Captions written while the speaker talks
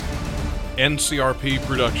NCRP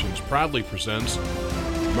Productions proudly presents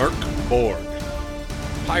Mörk, Borg,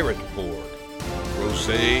 Pirate Borg,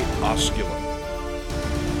 Rosae, Osculum.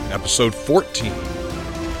 Episode 14,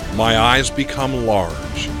 My Eyes Become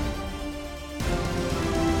Large.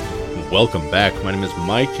 Welcome back. My name is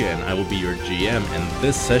Mike, and I will be your GM. And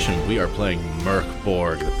this session, we are playing Mörk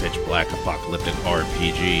Borg, the pitch black apocalyptic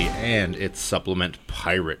RPG, and its supplement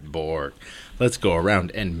Pirate Borg. Let's go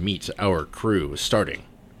around and meet our crew, starting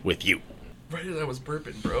with you. Right as I was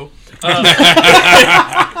burping, bro.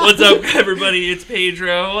 What's up, everybody? It's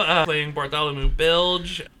Pedro, playing Bartholomew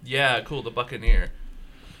Bilge. Yeah, cool, the Buccaneer.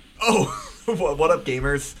 Oh, what up,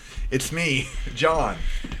 gamers? It's me, John,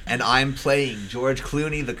 and I'm playing George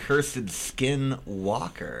Clooney, the Cursed Skin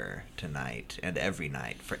Walker, tonight and every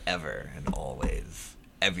night, forever and always,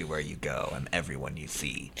 everywhere you go and everyone you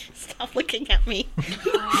see. Stop looking at me.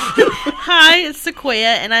 Hi, it's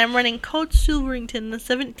Sequoia, and I'm running Coach Silverington the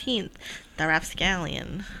 17th, the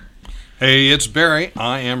Rapscallion. Hey, it's Barry.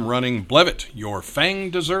 I am running Blevett, your Fang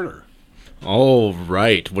Deserter. All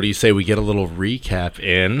right. What do you say we get a little recap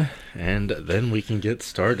in, and then we can get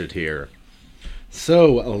started here.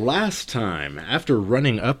 So, last time, after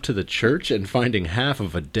running up to the church and finding half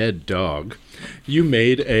of a dead dog, you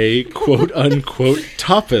made a quote-unquote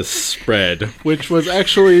tapas spread, which was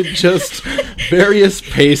actually just various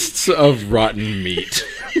pastes of rotten meat.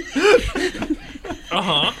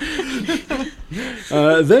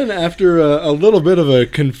 Then, after a little bit of a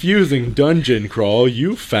confusing dungeon crawl,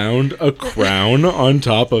 you found a crown on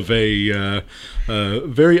top of a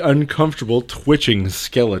very uncomfortable twitching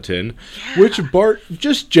skeleton, which Bart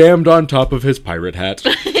just jammed on top of his pirate hat.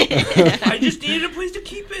 I just needed a place to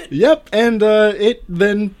keep it. Yep, and it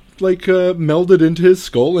then melded into his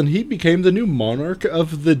skull, and he became the new monarch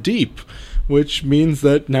of the deep, which means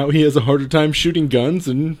that now he has a harder time shooting guns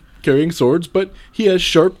and carrying swords, but he has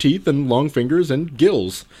sharp teeth and long fingers and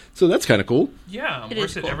gills. So that's kind of cool. Yeah, I'm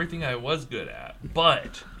worse at everything I was good at,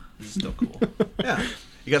 but this is still cool. Yeah,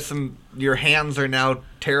 you got some. Your hands are now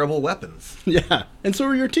terrible weapons. Yeah, and so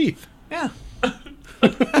are your teeth. Yeah.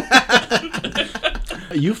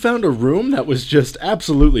 You found a room that was just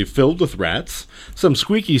absolutely filled with rats, some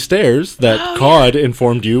squeaky stairs that Cod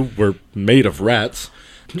informed you were made of rats,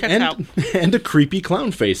 and a creepy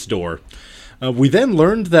clown face door. We then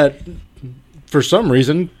learned that, for some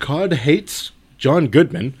reason, Cod hates John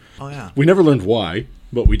Goodman. Oh, yeah. We never learned why,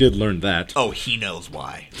 but we did learn that. Oh, he knows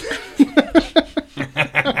why.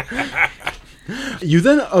 You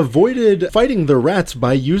then avoided fighting the rats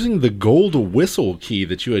by using the gold whistle key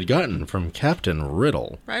that you had gotten from Captain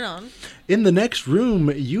Riddle. Right on. In the next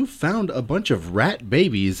room, you found a bunch of rat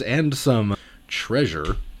babies and some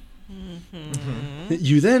treasure.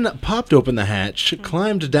 You then popped open the hatch,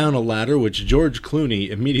 climbed down a ladder which George Clooney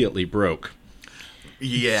immediately broke.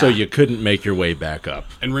 Yeah. So you couldn't make your way back up.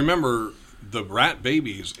 And remember, the rat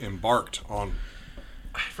babies embarked on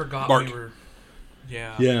I forgot Bart. we were...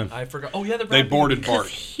 Yeah. Yeah. I forgot. Oh, yeah, the rat They boarded baby. Bart.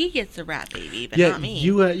 Because he gets a rat baby, but Yeah, not me.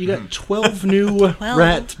 you got 12 new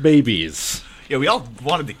rat babies. Yeah, we all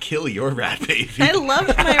wanted to kill your rat baby. I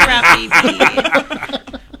loved my rat baby.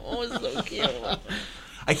 Oh, it was so cute.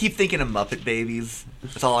 I keep thinking of Muppet Babies.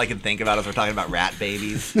 That's all I can think about as we're talking about rat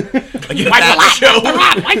babies. Like Wipe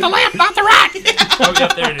the lamp, not the rat! Oh,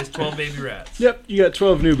 yep, there it is. 12 baby rats. Yep, you got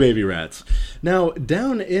 12 new baby rats. Now,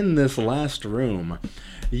 down in this last room,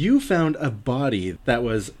 you found a body that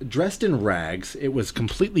was dressed in rags. It was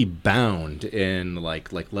completely bound in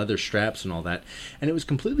like leather straps and all that, and it was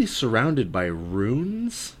completely surrounded by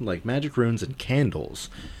runes, like magic runes and candles.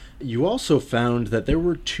 You also found that there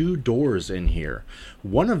were 2 doors in here.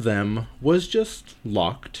 One of them was just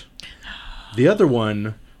locked. The other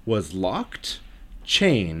one was locked,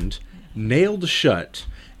 chained, nailed shut,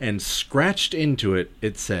 and scratched into it,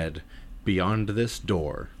 it said, "Beyond this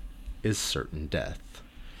door is certain death."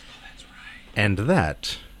 Oh, that's right. And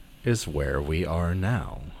that is where we are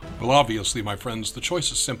now. Well, obviously, my friends, the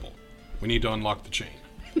choice is simple. We need to unlock the chain.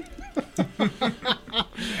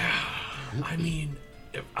 I mean,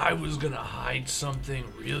 if I was going to hide something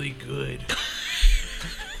really good,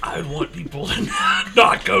 I'd want people to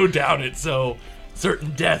not go down it, so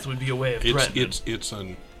certain death would be a way of threatening.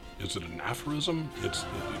 Is it an aphorism? It's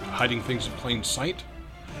hiding things in plain sight?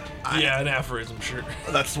 Yeah, an aphorism, sure.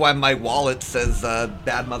 That's why my wallet says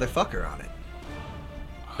bad motherfucker on it.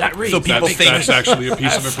 That reads. So people think That's actually a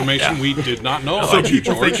piece of information we did not know so about you,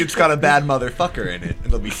 people George. think it's got a bad motherfucker in it,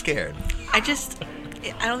 and they'll be scared. I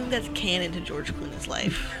don't think that's canon to George Clooney's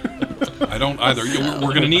life. I don't either.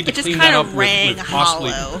 We're going to need to It just clean kind that of up rang with possibly.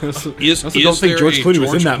 hollow. Is I also don't think there George a Clooney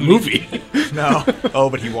was in that Clooney- movie. No. Oh,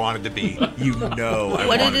 but he wanted to be. You know I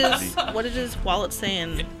wanted to be. What did his wallet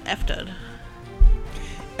saying? F-dud.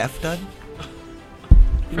 F-dud?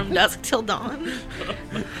 From dusk till dawn.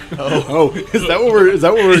 Oh, is that what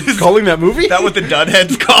we're calling that movie? Is that what the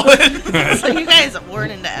dudheads call it? So you guys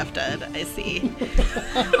weren't into F-dud, I see.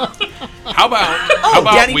 How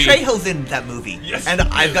about Danny we Trejo's in that movie. Yes. And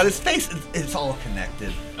I've got his face. It's all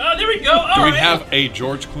connected. Oh, there we go. All do we right. have a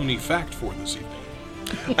George Clooney fact for this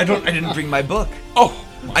evening? I didn't bring my book. Oh,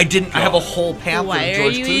 I didn't. I have a whole pamphlet Why of are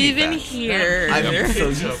George you Clooney even facts. here? I'm so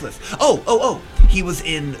useless. Oh. He was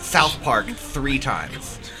in South Park 3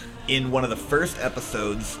 times. In one of the first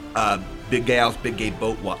episodes, Big Gay House, Big Gay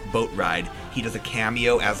Boat Ride, he does a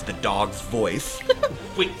cameo as the dog's voice.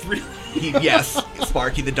 Wait, really? Yes,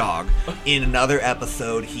 Sparky the dog. In another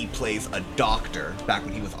episode, he plays a doctor, back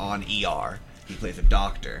when he was on ER. He plays a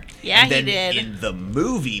doctor. Yeah, and then he did. in the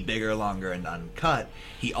movie Bigger, Longer, and Uncut,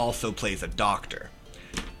 he also plays a doctor.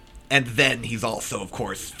 And then he's also, of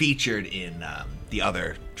course, featured in the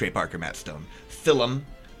other Trey Parker, Matt Stone film,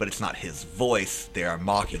 but it's not his voice. They are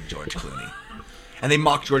mocking George Clooney. And they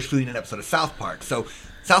mocked George Clooney in an episode of South Park. So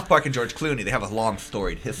South Park and George Clooney, they have a long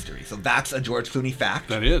storied history. So that's a George Clooney fact.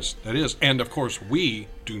 that is. And of course, we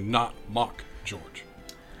do not mock George.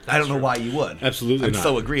 I don't know why you would. Absolutely I'm not.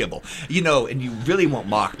 so agreeable. You know, and you really won't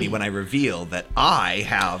mock me when I reveal that I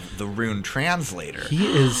have the rune translator. He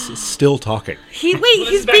is still talking. He's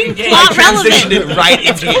back being in game. plot Transitioned relevant. it right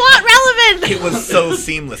into it. Plot relevant. It was so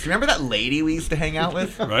seamless. Remember that lady we used to hang out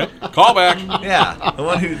with? Right? Call back. Yeah,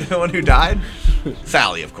 the one who died?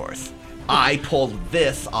 Sally, of course. I pulled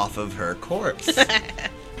this off of her corpse.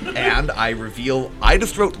 And I reveal, I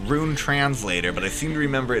just wrote Rune Translator, but I seem to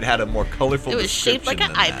remember it had a more colorful It was shaped like an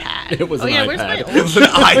description than that. iPad. It was oh an yeah, where's my iPad. old It was an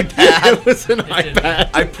iPad. It was an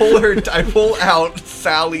iPad. I pull out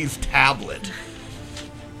Sally's tablet,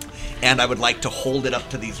 and I would like to hold it up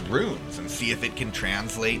to these runes and see if it can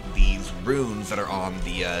translate these runes that are on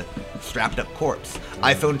the strapped up corpse.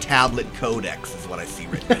 iPhone tablet codex is what I see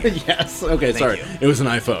written here. Yes. Okay, Thank sorry. you. It was an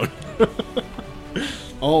iPhone.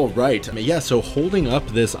 All right. Yeah, so holding up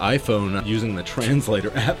this iPhone using the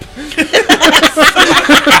translator app.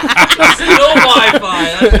 Still Wi-Fi.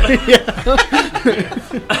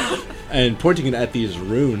 And pointing it at these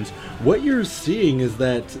runes, what you're seeing is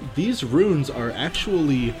that these runes are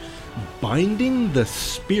actually binding the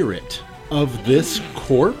spirit of this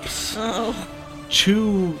corpse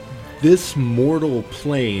to this mortal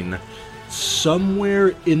plane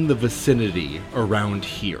somewhere in the vicinity around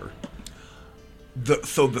here.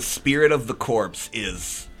 So the spirit of the corpse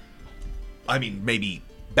is, I mean, maybe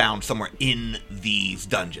bound somewhere in these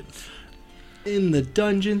dungeons. In the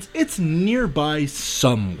dungeons, it's nearby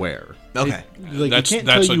somewhere. Okay. That's can't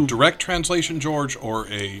a tell you- direct translation, George, or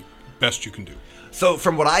a best you can do. So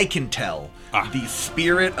from what I can tell, the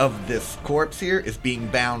spirit of this corpse here is being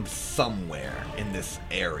bound somewhere in this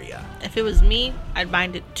area. If it was me, I'd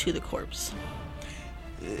bind it to the corpse.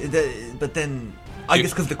 But then, I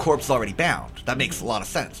guess because the corpse is already bound. That makes a lot of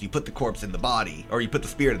sense. You put the corpse in the body, or you put the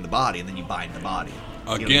spirit in the body, and then you bind the body. You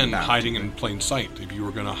don't Again, get bound. hiding in plain sight. If you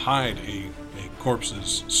were going to hide a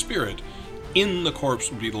corpse's spirit, in the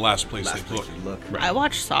corpse would be the last place Last they'd place look. you look. I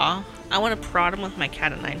watched Saw. I want to prod him with my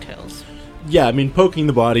cat of nine tails. Yeah, I mean, poking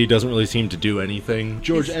the body doesn't really seem to do anything.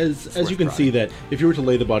 George, as worth you can prodding. see that if you were to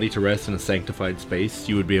lay the body to rest in a sanctified space,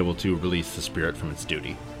 you would be able to release the spirit from its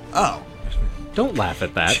duty. Oh, Don't laugh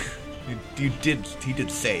at that. he did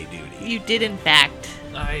say duty. You did, in fact.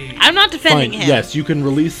 I I'm not defending Fine. him. Yes, you can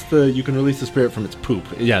release the spirit from its poop.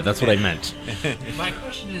 Yeah, that's what I meant. My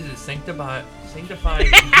question is sanctified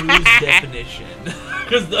whose definition?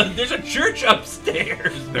 Because there's a church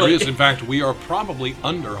upstairs. There is, in fact, we are probably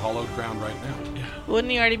under hollowed ground right now.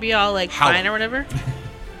 Wouldn't he already be all like How? fine or whatever?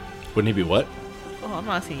 Wouldn't he be what? Oh, I'm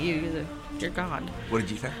not asking you. You're God. What did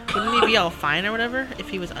you say? Wouldn't he be all fine or whatever if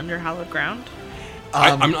he was under hallowed ground?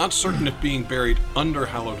 I'm not certain if being buried under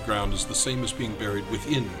hallowed ground is the same as being buried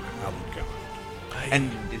within hallowed ground. And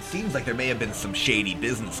it seems like there may have been some shady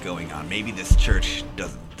business going on. Maybe this church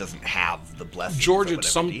doesn't have the blessing. George, at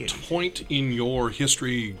some point in your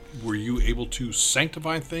history, were you able to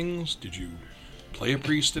sanctify things? Did you play a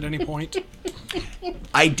priest at any point?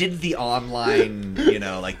 I did the online,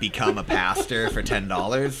 like become a pastor for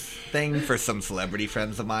 $10 thing for some celebrity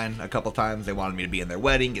friends of mine a couple times. They wanted me to be in their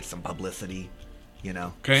wedding, get some publicity,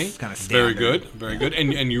 Okay, It's kind of very good, very good.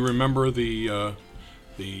 And you remember the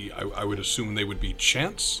I would assume they would be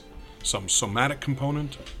chants, some somatic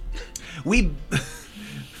component. We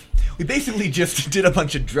basically just did a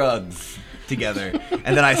bunch of drugs together,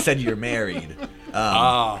 and then I said you're married. Okay.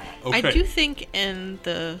 I do think in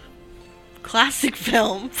the classic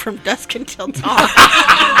film From Dusk Until Dawn.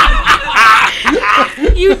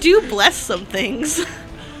 You do bless some things.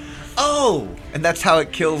 Oh, and that's how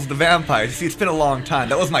it kills the vampires. See, it's been a long time.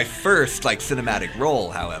 That was my first cinematic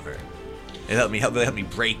role, however. It helped me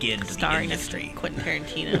break into Starring the industry. Quentin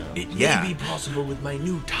Tarantino. It Yeah. may be possible with my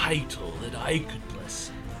new title that I could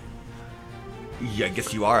bless. Yeah, I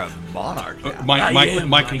guess you are a monarch now.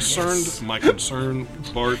 My concern,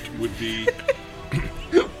 Bart, would be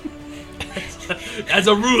As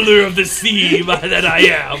a ruler of the sea that I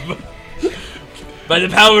am, by the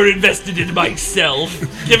power invested in myself,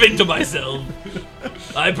 given to myself,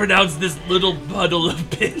 I pronounce this little puddle of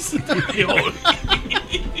piss my own.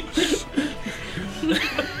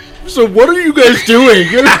 So what are you guys doing?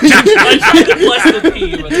 I try to bless the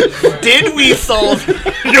pee, but it doesn't work. Did we solve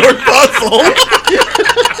your puzzle?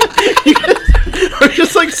 We're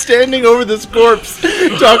just like standing over this corpse,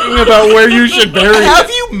 talking about where you should bury it. Have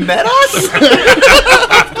you met us?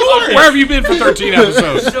 where have you been for 13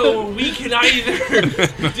 episodes? So we can either.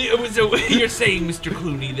 So you're saying, Mr.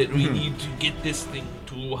 Clooney, that we need to get this thing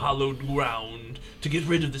to hallowed ground to get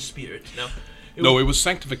rid of the spirit. Now, No, it was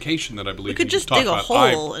sanctification that I believe We could just talked dig a about.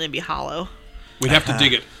 hole and it'd be hollow. We'd have to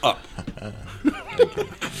dig it up.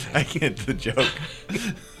 I get the joke.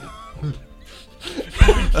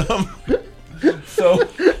 So,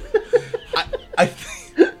 I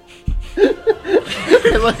think...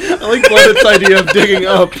 I like Planet's idea of digging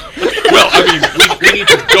up. Well, I mean, we need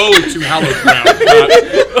to go to hallowed ground.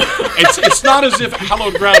 It's not as if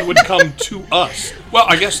hallowed ground would come to us. Well,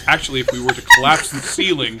 I guess actually, if we were to collapse the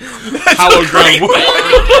ceiling, hallowed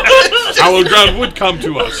ground would come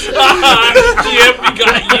to us. Yep, we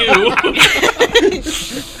got you.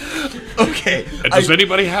 Okay. And does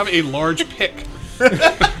anybody have a large pick?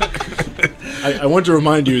 I want to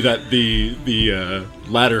remind you that the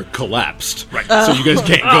ladder collapsed. Right. So you guys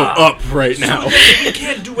can't go up right now. We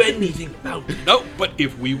can't do anything about it. No, but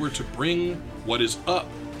if we were to bring what is up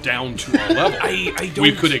down to our level, I don't.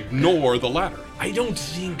 we could ignore the ladder. I don't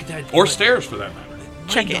think that. Or stairs, for that matter.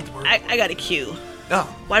 Check it. I got a cue. Oh,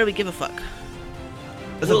 Why do we give a fuck?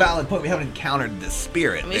 that's a valid point. We haven't encountered this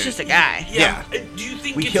spirit. I mean, it's just a guy. Yeah. Do you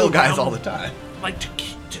think We it's kill guys around, all the time. Like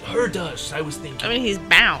to hurt us? I was thinking. I mean, he's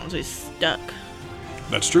bound, so he's stuck.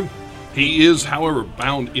 That's true. He is, however,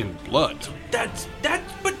 bound in blood.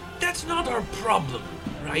 But that's not our problem,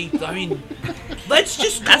 right? I mean, let's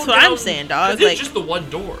just. Go That's what down, I'm saying, dog. 'cause There's Like- just the one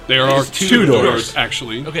door. There are two doors,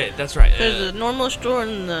 actually. Okay, that's right. There's a normal store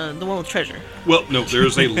and the one with treasure. Well, no, there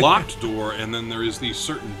is a locked door, and then there is the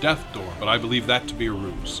certain death door, but I believe that to be a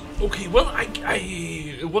ruse. Okay, well,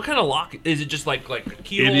 I what kind of lock is it? Just like a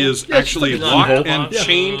keyhole? It is Yeah, it's actually just like a locked keyhole. and Yeah.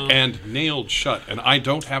 chained and nailed shut, and I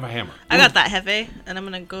don't have a hammer. I got that, Hefe, and I'm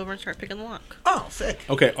gonna go over and start picking the lock. Oh, sick.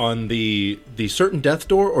 Okay, on the certain death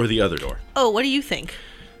door or the other door? Oh, what do you think?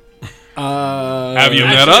 Have you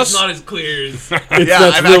Actually, met It's us? not as clear as. That's I'm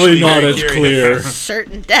really actually not very as curious. clear.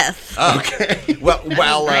 Certain death. Okay. Well,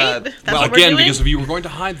 Right? That's well, what we're Again, doing? because if you were going to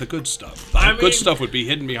hide the good stuff, the I good mean- stuff would be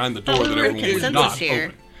hidden behind the door Thought that we were everyone would consensus not here.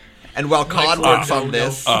 open. and while Cod Like, works on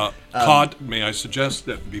this, Cod, may I suggest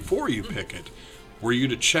that before you pick it, were you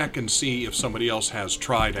to check and see if somebody else has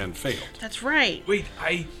tried and failed? That's right. Wait,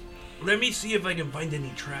 let me see if I can find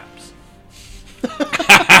any traps.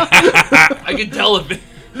 I can tell if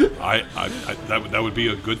That would be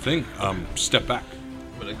a good thing. Step back.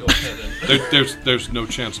 I'm gonna go ahead and. There's no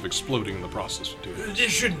chance of exploding in the process of doing it. There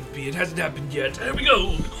shouldn't be. It hasn't happened yet. There we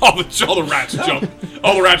go. All the rats jump.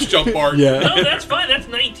 All the rats jump, Bart. Yeah. No, that's fine. That's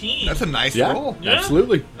 19. that's a nice Yeah, roll. Yeah.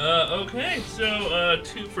 absolutely. Okay, so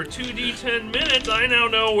 2d10 minutes. I now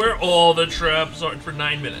know where all the traps are for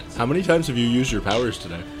 9 minutes. How many times have you used your powers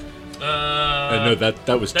today? No,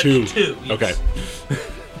 that was that's 2. two, yes. Okay.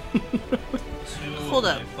 2 Hold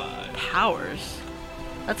up. and 5. Powers.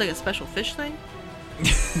 That's like a special fish thing?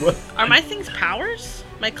 What? Are my things powers?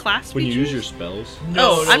 My class When you features? use your spells?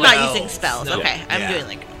 Oh, I'm not spells. using spells. No. Okay, I'm Yeah. doing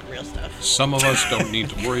like real stuff. Some of us don't need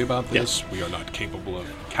to worry about this. We are not capable of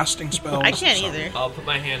casting spells. I can't so- either. I'll put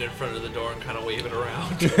my hand in front of the door and kind of wave it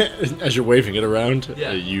around. As you're waving it around,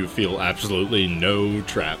 Yeah. you feel absolutely no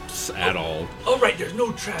traps at all. Oh, right, there's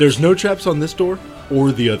no traps. There's no traps on this door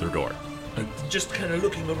or the other door. Just kind of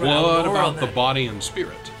looking around. What all about around the that. body and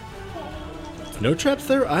spirit? No traps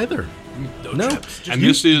there either. No. traps. Just And you,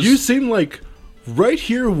 this is you seem like right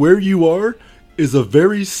here where you are is a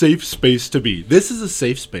very safe space to be. This is a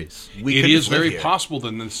safe space. We it could is just live very here. possible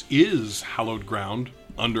that this is hallowed ground,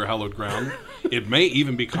 under hallowed ground. It may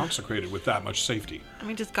even be consecrated with that much safety. I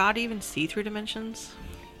mean, does God even see through dimensions?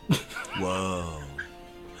 Whoa.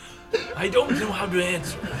 I don't know how to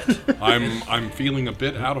answer that. I'm feeling a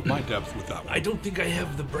bit out of my depth with that one. I don't think I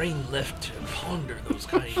have the brain left to ponder those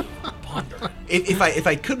kind of ponder. If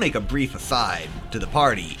I could make a brief aside to the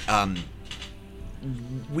party,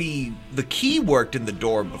 the key worked in the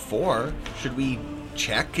door before. Should we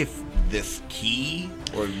check if this key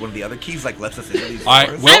or one of the other keys lets us into these doors? I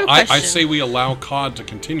have a I question. say we allow Cod to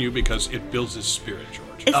continue because it builds his spirit, George.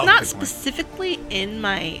 It's Oh, not good point. specifically in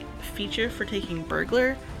my feature for taking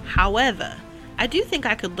burglar. However, I do think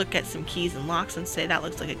I could look at some keys and locks and say that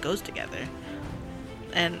looks like it goes together.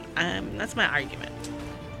 And that's my argument.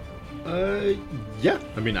 Yeah.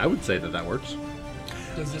 I mean, I would say that works.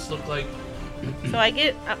 Does this look like? So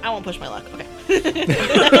I won't push my luck. Okay.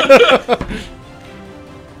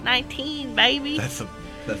 19, baby. That's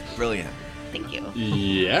brilliant. Thank you.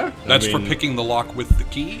 Yeah. That's for picking the lock with the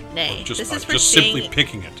key? Nay, Or just, this is for just simply seeing-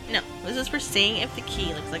 picking it. No, this is for seeing if the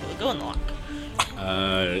key looks like it would go in the lock.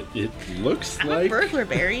 It looks I'm a like. burglar,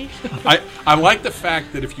 Barry. I like the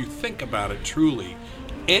fact that if you think about it truly,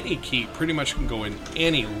 any key pretty much can go in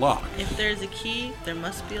any lock. If there's a key, there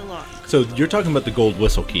must be a lock. So you're talking about the gold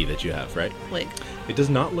whistle key that you have, right? Wait, It does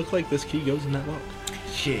not look like this key goes in that lock.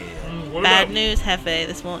 Shit. What bad about, news, Hefe.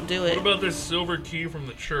 This won't do What it. about this silver key from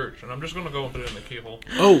the church? And I'm just gonna go and put it in the keyhole.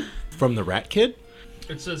 Oh, from the rat kid?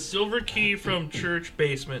 It says silver key from church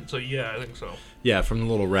basement. So yeah, I think so. Yeah, from the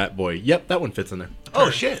little rat boy. Yep, that one fits in there. Oh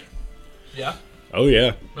shit. Yeah. Oh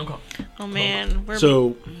yeah. Okay. Oh man, we're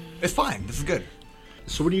So It's fine. This is good.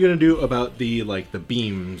 what are you gonna do about the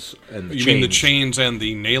beams and the You chains? mean the chains and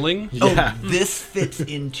the nailing? Yeah. Oh, this fits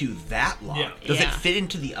into that lock. Yeah. Does it Yeah. fit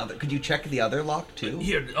into the other? Could you check the other lock too?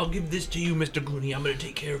 Here, I'll give this to you, Mr. Clooney. I'm gonna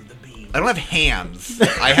take care of the beam. I don't have hands.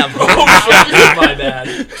 I have. My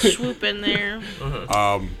bad. swoop in there.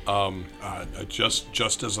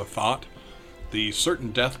 Just as a thought, the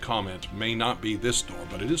certain death comment may not be this door,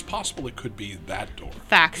 but it is possible it could be that door.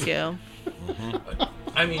 Facts, yo.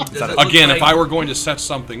 I mean, does that it a- look Again, like, if I were going to set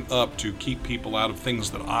something up to keep people out of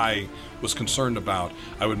things that I was concerned about,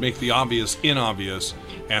 I would make the obvious inobvious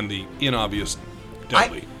and the inobvious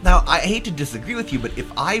deadly. I hate to disagree with you, but if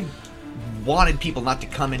I wanted people not to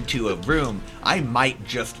come into a room, I might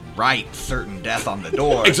just write certain death on the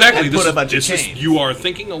door. Exactly. And This put a is, bunch of this is chains. you are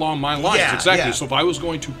thinking along my lines. Yeah, exactly. yeah. So if I was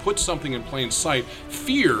going to put something in plain sight,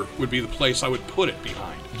 fear would be the place I would put it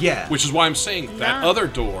behind. Yeah. Which is why I'm saying that No, other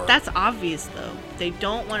door. That's obvious, though. They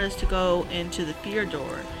don't want us to go into the fear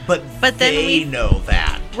door. But But then they we- know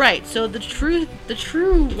that. Right. So the true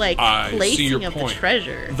I see placing your of the point.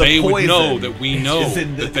 treasure. The They would know poison that we know is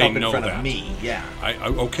in the that they cup in know front that. of me. Yeah.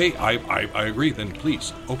 I agree. Then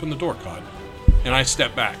please open the door, Cod. And I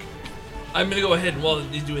step back. I'm gonna go ahead and while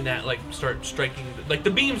he's doing that, start striking. The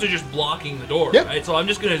beams are just blocking the door, Yep. right? So I'm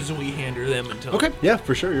just gonna Zoe-hander them until. Okay. Yeah,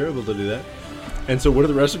 for sure, you're able to do that. And so, what are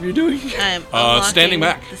the rest of you doing? I'm Standing unlocking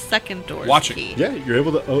back. The second door. Watching. Key. Yeah, you're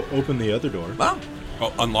able to open the other door. Well,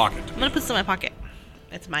 Oh, unlock it. I'm gonna put this in my pocket.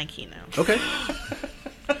 It's my key now. Okay.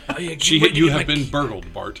 Oh, yeah, You you have been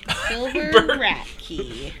burgled, Bart. Silver rat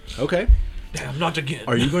key. Okay. Damn, not again.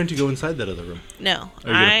 Are you going to go inside that other room? No. Are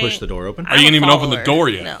you going to push the door open? Are you I'm a gonna even open the follower. door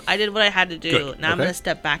yet? No, I did what I had to do. Good. Now I'm Okay. gonna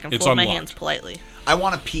step back and It's fold my unlocked. hands politely. I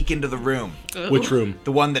want to peek into the room. Which room?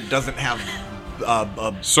 The one that doesn't have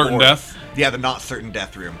a Certain board. death? Yeah, the not certain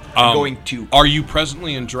death room. I'm going to. Are you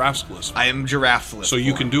presently in Giraffescalis? I am giraffe. So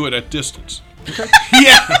you can do it at distance.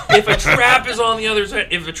 Yeah. If a trap is on the other side,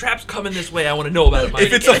 if a trap's coming this way, I want to know about it.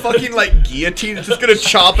 If it's a fucking guillotine, it's just gonna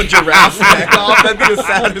chop a giraffe's neck off. That'd be the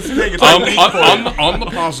saddest thing. It's like On the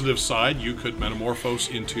positive side, you could metamorphose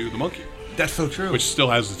into the monkey, That's so true. which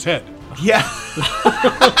still has its head. Yeah.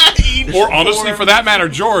 Or honestly, for that matter,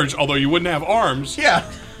 George, although you wouldn't have arms. Yeah.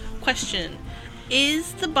 Question: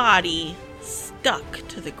 is the body stuck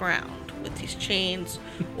to the ground with these chains,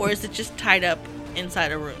 or is it just tied up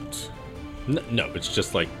inside of runes? No, it's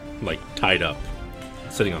just like tied up,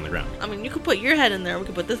 sitting on the ground. I mean, you could put your head in there. We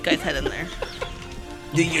could put this guy's head in there.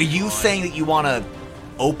 Are you saying that you want to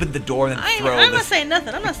open the door and then throw I'm not this? saying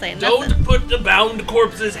nothing. I'm not saying nothing. Don't put the bound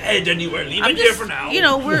corpse's head anywhere. Leave I'm it there just, for now. you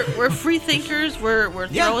know, we're free thinkers. We're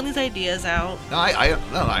Yeah. throwing these ideas out. No,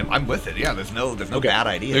 I'm with it. Yeah, there's no Okay. bad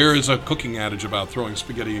ideas. There is a cooking adage about throwing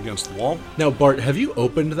spaghetti against the wall. Now, Bart, have you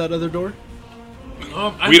opened that other door?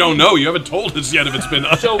 We don't know. You haven't told us yet if it's been.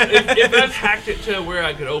 So if I've hacked it to where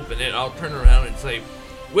I could open it, I'll turn around and say,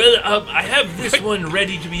 "Well, I have this one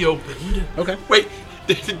ready to be opened." Okay. Wait,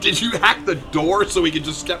 did you hack the door so we could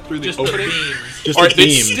just step through the Just the opening? beams. Just Or the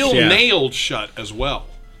beams. it's still yeah. nailed shut as well.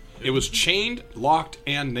 It was chained, locked,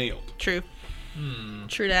 and nailed. True.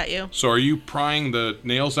 True that, you. So are you prying the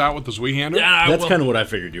nails out with the Zweehander? Yeah, That's well, kind of what I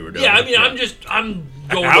figured you were doing. Yeah, I mean, I'm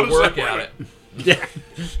going How to does work that at work? it. Yeah.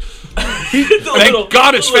 Thank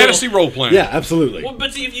God it's fantasy role playing. Yeah, absolutely. Well,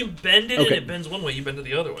 but see, if you bend it Okay. and it bends one way, you bend it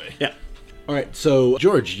the other way. Yeah. All right, so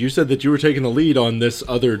George, you said that you were taking the lead on this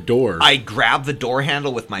other door. I grab the door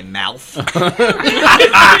handle with my mouth, With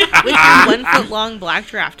your 1 foot long black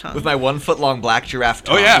giraffe tongue. with my 1 foot long black giraffe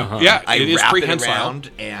tongue. Oh yeah, yeah. I It is wrap it prehensile. around,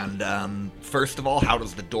 and first of all, how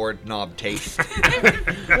does the doorknob taste?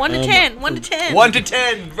 1 to 10. 1 to 10. 1 to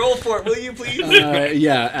 10. Roll for it, will you, please?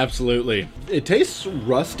 Yeah, absolutely. It tastes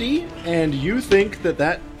rusty, and you think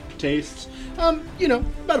that tastes,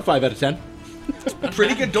 about a 5 out of 10.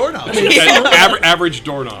 Pretty good doorknob. Average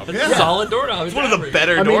doorknob. Solid doorknob. It's one of the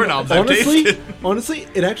better doorknobs I've tasted. Honestly,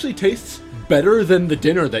 it actually tastes better than the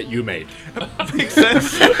dinner that you made. Makes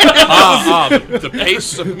sense. The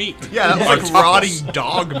paste of meat. Yeah, that was Our like toughness. rotting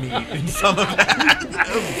dog meat in some of that. That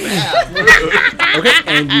was bad. Okay,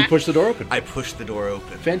 and you push the door open. I pushed the door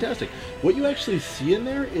open. Fantastic. What you actually see in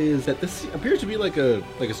there is that this appears to be like a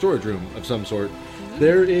storage room of some sort.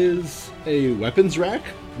 There is a weapons rack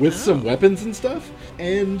with some weapons and stuff,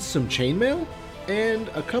 and some chainmail, and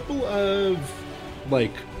a couple of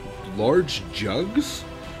large jugs,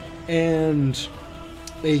 and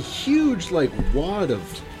a huge wad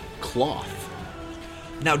of cloth.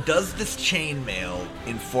 Now, does this chainmail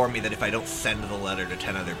inform me that if I don't send the letter to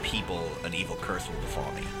 10 other people, an evil curse will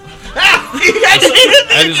befall me?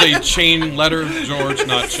 That is a chain letter, George,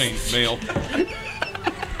 not chain mail.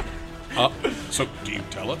 So, do you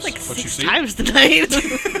tell us Like what you 6 see? times tonight.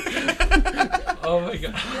 Oh my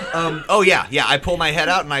god. Oh yeah. I pull my head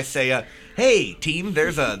out and I say, "Hey, team,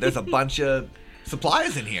 there's a bunch of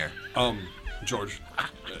supplies in here." George,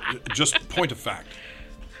 just point of fact.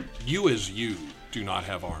 You as you do not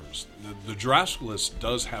have arms. The Drasculus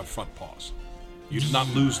does have front paws. You did not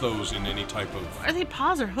lose those in any type of... Are they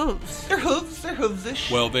paws or hooves? They're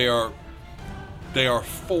hooves-ish. Well, they are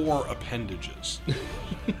 4 appendages.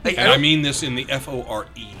 Hey, And I mean this in the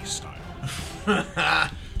F-O-R-E style.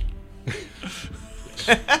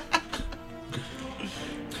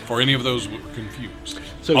 For any of those who were confused.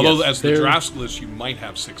 So, Although yes, as the there- Drasculus, you might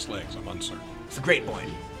have 6 legs. I'm uncertain. It's a great point.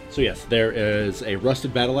 So yes, there is a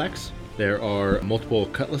rusted battle axe. There are multiple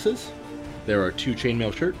cutlasses. There are 2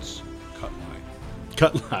 chainmail shirts. Cut line.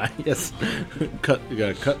 Cutlass, yes.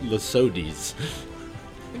 Cutlassodies.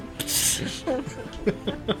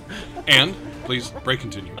 And, please, pray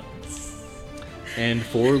continue. And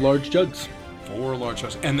 4 large jugs. 4 large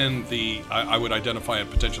chests. And then I would identify it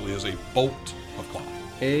potentially as a bolt of cloth.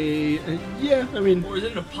 Yeah, I mean, Or is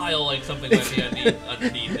it in a pile like something might be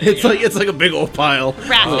underneath it? it's like a big old pile.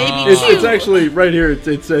 Rat baby It's chew. actually right here.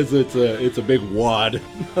 It says it's a big wad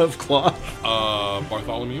of cloth.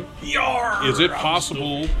 Bartholomew? Yarr! Is it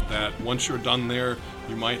possible that once you're done there,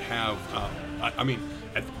 you might have... I mean,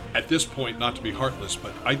 at this point, not to be heartless,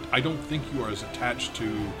 but I don't think you are as attached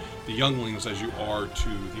to the younglings as you are to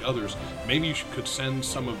the others. Maybe you could send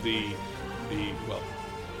some of the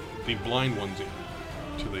blind ones in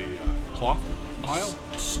to the cloth pile.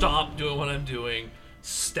 Stop doing what I'm doing.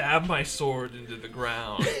 Stab my sword into the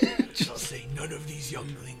ground. I'll say none of these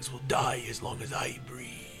younglings will die as long as I breathe.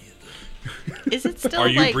 Is it still Are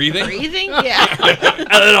you breathing? Yeah.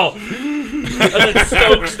 I don't know. And then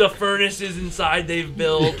stokes the furnaces inside they've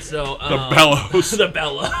built. So The bellows. The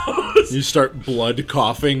bellows. You start blood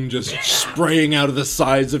coughing, just spraying out of the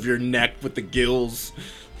sides of your neck with the gills.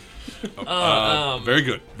 Very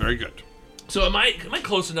good. Very good. So am I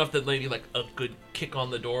close enough that maybe like a good kick on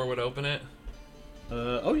the door would open it?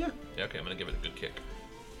 Oh yeah. Yeah, okay, I'm gonna give it a good kick.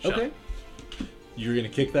 Shut Okay. up. You're gonna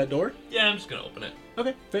kick that door? Yeah, I'm just gonna open it.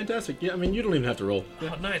 Okay, fantastic. Yeah, I mean you don't even have to roll.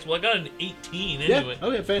 Yeah. Oh, nice. Well, I got an 18 Yeah. anyway.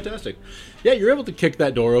 Okay, fantastic. Yeah, you're able to kick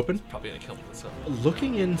that door open. Probably gonna kill me with this.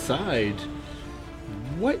 Looking inside,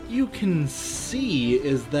 what you can see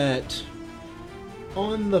is that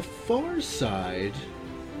on the far side,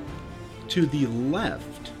 to the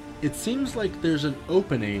left, it seems like there's an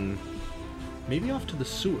opening, maybe off to the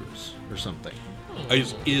sewers or something.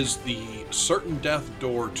 Is the certain death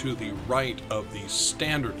door to the right of the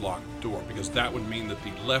standard locked door? Because that would mean that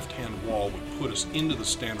the left-hand wall would put us into the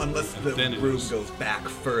standard Unless room, the and then room it is... goes back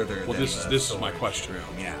further. Well, than this the is my storage question. room.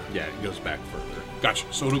 Yeah. Yeah, it goes back further. Gotcha.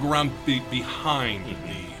 So it'll go around behind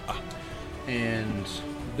the... And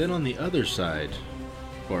then on the other side,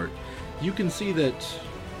 Bart, you can see that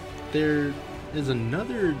there is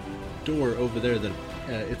another door over there that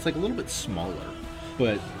it's like a little bit smaller,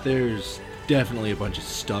 but there's definitely a bunch of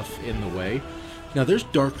stuff in the way. Now there's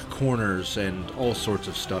dark corners and all sorts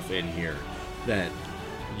of stuff in here that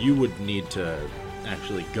you would need to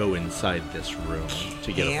actually go inside this room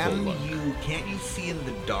to get a full look. Can't you see in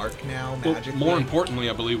the dark now Well, magically? more importantly,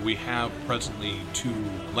 I believe we have presently 2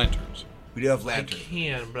 lanterns. We do have I lanterns.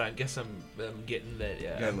 can, but I guess I'm getting that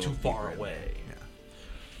Got a I'm too little far deeper. away.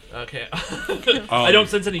 Yeah. Okay. I don't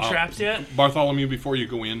sense any traps yet. Bartholomew, before you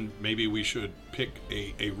go in, maybe we should pick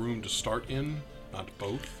a room to start in, not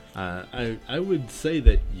both. I would say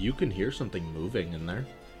that you can hear something moving in there.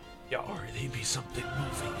 Yeah, or there be something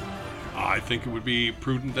moving in there. I think it would be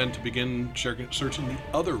prudent then to begin searching the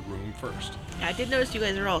other room first. I did notice you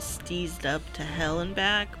guys are all steezed up to hell and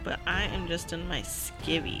back, but I am just in my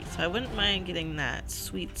skivvy, so I wouldn't mind getting that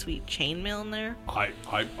sweet, sweet chainmail in there. I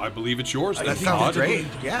believe it's yours. That then, sounds Todd. great.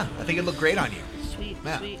 Yeah, I think it looked great on you. Sweet,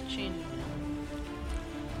 Yeah. sweet chainmail.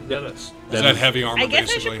 Is that heavy armor, I guess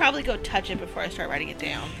basically? I should probably go touch it before I start writing it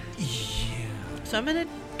down. Yeah. So I'm gonna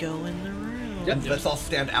go in the room. Yep. Let's all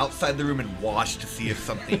stand outside the room and watch to see if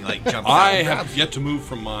something like jumps out. I and have grabs yet to move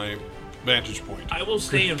from my vantage point. I will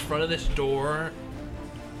stay in front of this door,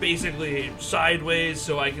 basically sideways,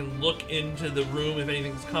 so I can look into the room if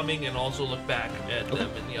anything's coming, and also look back at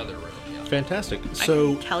them in the other room. Yeah. Fantastic. I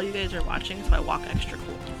So, can tell you guys are watching, so I walk extra cool.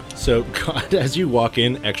 God, as you walk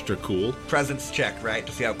in, extra cool. Presence check, right?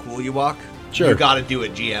 To see how cool you walk. Sure. You gotta do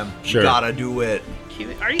it, GM. Sure. You gotta do it.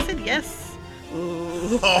 Cute. Already said yes.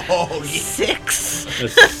 Ooh. Oh, yeah. 6. A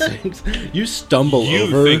 6. You stumble You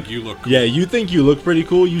over. think you look cool. Yeah, you think you look pretty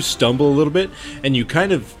cool. You stumble a little bit, and you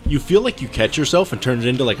feel like you catch yourself and turn it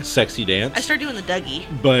into like a sexy dance. I start doing the Dougie.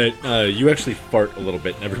 But you actually fart a little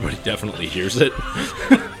bit, and everybody definitely hears it.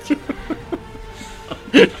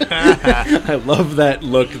 I love that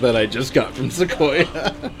look that I just got from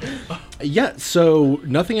Sequoia. Yeah, so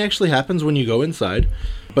nothing actually happens when you go inside,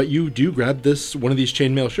 but you do grab one of these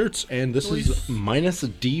chainmail shirts, and this is minus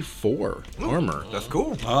D4 armor. That's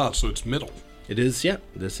cool. So it's middle. It is, yeah.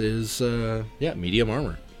 This is, medium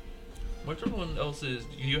armor. Whichever else is.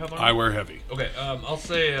 Do you have armor? I wear heavy. Okay, I'll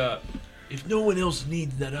say, if no one else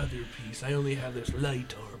needs that other piece, I only have this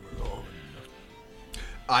light armor on.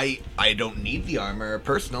 I don't need the armor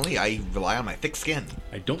personally. I rely on my thick skin.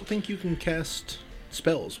 I don't think you can cast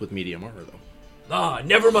spells with medium armor, though.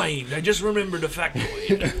 Never mind. I just remembered a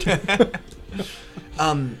factoid.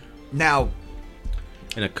 Now,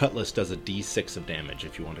 And a cutlass does a D6 of damage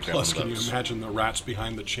if you want to grab Plus, one can of you those. imagine the rats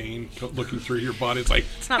behind the chain looking through your body? It's like,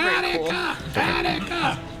 It's not very cool.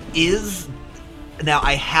 now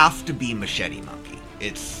I have to be Machete Monkey.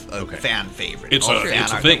 It's a Okay. fan favorite. it's All a the fan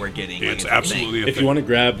art thing. that we're getting. It's like, a absolutely thing. a If thing. you want to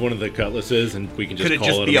grab one of the cutlasses, and we can just Could it call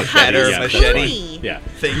just it be a machete. better Yeah, that's machete? fine. Yeah.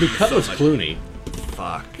 Thank the you so cutlass much. Clooney.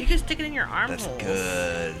 Fuck. You can stick it in your armhole. That's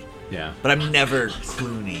good. Yeah. But I'm never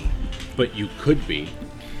Clooney. But you could be.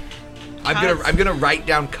 I'm gonna write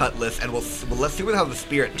down Cutlass, and let's see how the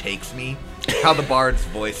spirit takes me. How the bard's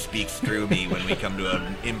voice speaks through me when we come to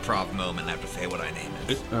an improv moment. I have to say what my name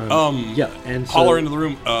is. Yeah, and so... Holler into the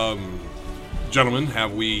room. Gentlemen,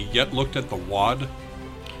 have we yet looked at the wad?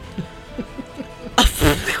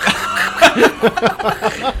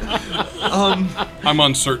 I'm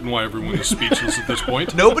uncertain why everyone is speechless at this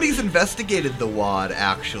point. Nobody's investigated the wad.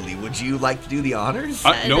 Actually, would you like to do the honors?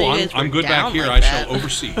 I No, thought you I'm, guys were I'm good back down here. like I shall that.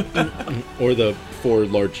 oversee. Or the 4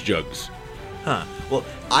 large jugs. Huh. Well,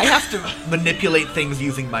 I have to manipulate things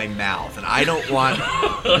using my mouth, and I don't want.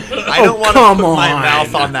 I don't want to come put my on.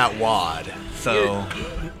 mouth on that wad. So.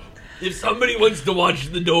 If somebody wants to watch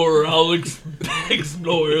the door, I'll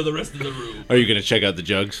explore the rest of the room. Are you going to check out the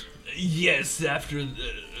jugs? Yes, after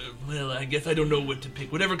the... well, I guess I don't know what to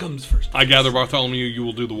pick. Whatever comes first. I gather, Bartholomew, you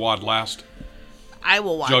will do the wad last. I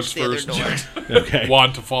will watch Jugs the first. other door. Okay.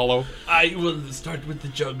 Wad to follow. I will start with the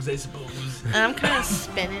jugs, I suppose. And I'm kind of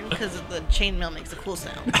spinning because the chainmail makes a cool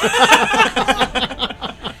sound.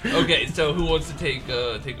 Okay, so who wants to take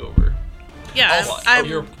over? Yeah, Oh, I'm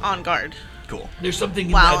you're- on guard. Cool. There's something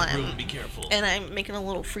in Wow, that I'm- room. Be careful. And I'm making a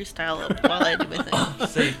little freestyle up while I do my thing.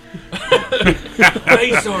 Say,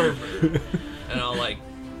 nice armor. And I'll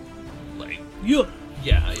Yeah.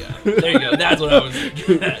 yeah. There you go. That's what I was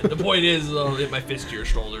thinking. The point is, I'll hit my fist to your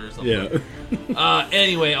shoulder or something. Yeah.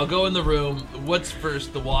 Anyway, I'll go in the room. What's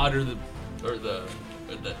first, the wad or the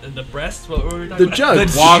breast? What were we talking The about?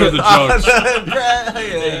 jugs. Wad or the jugs?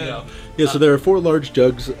 There you go. Yeah, so there are 4 large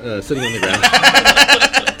jugs sitting on the ground.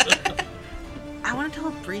 I want to tell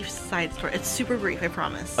a brief side story. It's super brief, I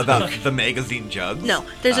promise. About the magazine jugs? No,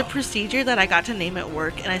 there's a procedure that I got to name at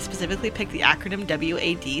work, and I specifically picked the acronym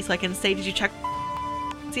WAD so I can say, did you check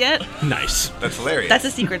yet? Nice. That's hilarious. That's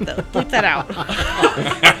a secret, though. Bleep that out.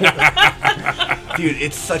 Dude,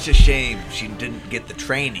 it's such a shame she didn't get the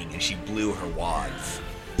training and she blew her wads.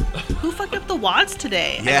 Who fucked up the wads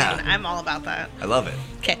today? Yeah. I mean, I'm all about that. I love it.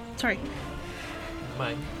 Okay, sorry.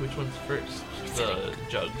 Mine. Which one's first? the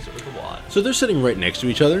jugs or the wad. So they're sitting right next to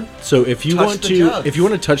each other. So if you Touch want the to, jugs. if you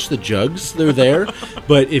want to touch the jugs, they're there.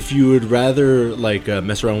 But if you would rather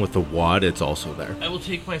mess around with the wad, it's also there. I will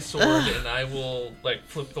take my sword and I will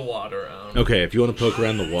flip the wad around. Okay, if you want to poke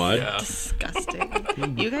around the wad. Yeah.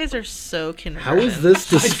 Disgusting. You guys are so kindergarten. How is this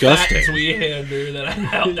disgusting? Fat twee-hander that I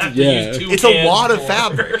have to Yeah. use 2 It's a hands wad of for.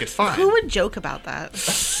 fabric. It's fine. Who would joke about that?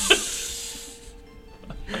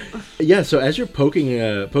 Yeah, so as you're poking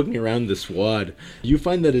around this wad, you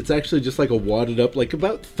find that it's actually just like a wadded up,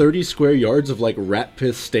 about 30 square yards of rat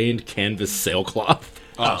piss stained canvas sailcloth.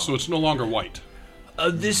 So it's no longer white.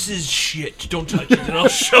 This is shit. Don't touch it, and I'll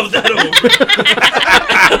shove that over.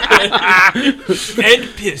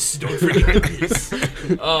 And piss. Don't forget the piss.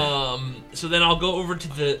 So then I'll go over to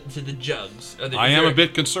the jugs. I am a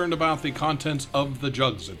bit concerned about the contents of the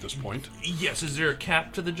jugs at this point. Yes. Is there a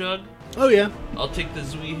cap to the jug? Oh yeah. I'll take the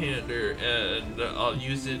twee-hander and I'll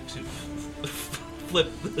use it to flip.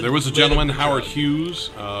 There was a lid gentleman, of the Howard jug. Hughes.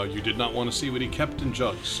 You did not want to see what he kept in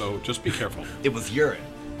jugs, so just be careful. It was urine.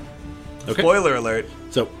 Okay. Spoiler alert: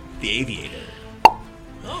 So the aviator.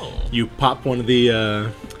 Oh. you pop one of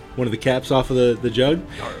the caps off of the jug.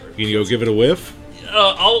 You can go give it a whiff.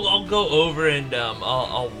 I'll go over and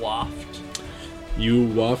I'll waft. You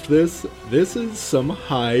waft this. This is some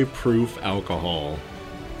high proof alcohol.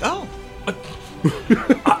 Oh,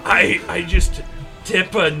 I just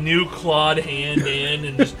tip a new clawed hand in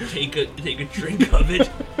and just take a drink of it.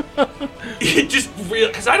 It just real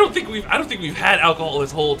because I don't think we've had alcohol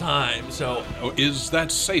this whole time. So Oh, is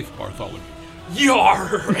that safe, Bartholomew?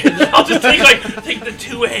 yar, and I'll just take the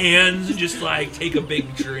 2 hands and just take a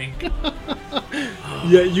big drink.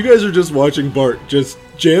 Yeah, you guys are just watching Bart just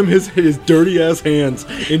jam his dirty ass hands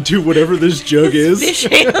into whatever this jug is. Fish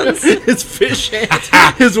hands. His fish hands.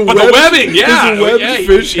 His But the webbing, yeah. His webbed yeah,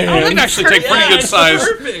 fish yeah, hands. They can actually take pretty good it's size.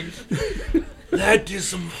 Perfect. That is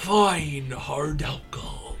some fine hard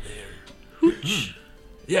alcohol there.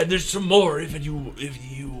 Yeah, there's some more if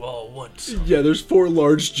you all want some. Yeah, there's 4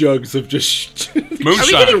 large jugs of just Moonshine.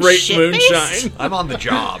 getting great shit-faced? moonshine. I'm on the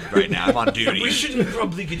job right now. I'm on duty. We shouldn't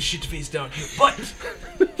probably get shit-faced down here, but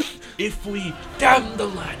if we damn the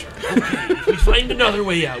ladder, okay, if we find another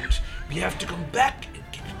way out, we have to come back and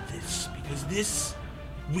get this, because this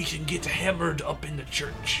we can get hammered up in the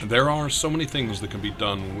church. There are so many things that can be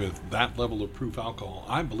done with that level of proof alcohol.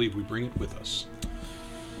 I believe we bring it with us.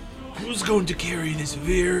 Who's going to carry this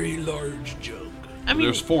very large jug? I mean,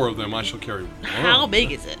 There's 4 of them. I shall carry one. how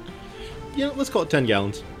big is it? Yeah, let's call it 10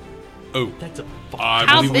 gallons. Oh, That's a I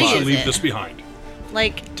How believe we big should is leave it? this behind.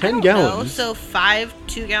 10 Know, gallons. so 5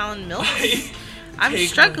 2-gallon milks. I'm Take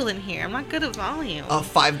struggling here. I'm not good at volume. A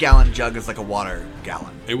 5-gallon jug is like a water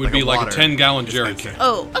gallon. It would be like a water 10-gallon jerry dispenser. can.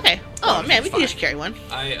 Oh, okay. Oh Oh, man, we fine. can just carry one.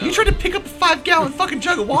 You tried to pick up a 5-gallon fucking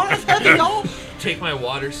jug of water? That's heavy, y'all. take my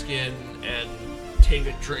water skin and take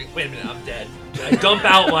a drink. Wait a minute, I'm dead. I dump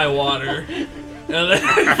out my water. And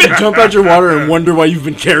then Jump out your water and wonder why you've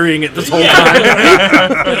been carrying it this whole time.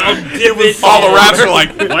 I'll dip it. All the rats are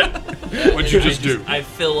like, what? What'd you just do? I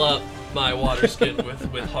fill up my water skin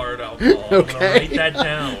with hard alcohol. I'm Okay. gonna write that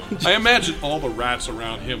down. I imagine all the rats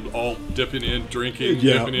around him all dipping in, drinking,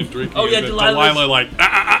 Yeah. dipping in, drinking. Oh, yeah, and then Delilah's- Delilah like,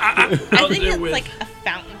 I Out think there it's with- like a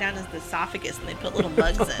fountain down his esophagus, and they put little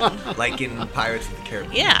mugs in. Like in Pirates of the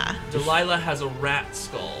Caribbean. Yeah. Delilah has a rat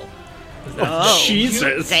skull. 'Cause Oh,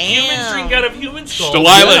 Jesus. Humans drink damn. out of human skulls.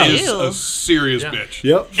 Delilah Yeah. is Ew. a serious Yeah. bitch.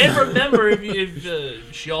 Yep. And remember,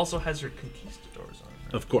 if she also has her conquistadors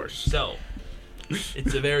on her. Of course. So,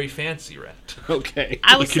 it's a very fancy rat. Okay.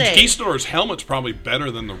 I The would say conquistador's helmet's probably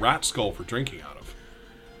better than the rat skull for drinking out of.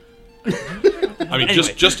 I mean,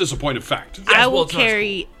 Anyway. just as a point of fact. I well, will it's not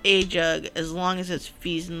carry a jug as long as it's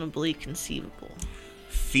feasibly conceivable.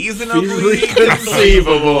 Feasibly Feasibly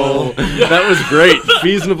conceivable. That was great.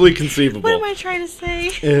 Feasibly conceivable. What am I trying to say?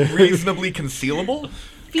 Reasonably concealable?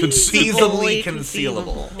 Feasibly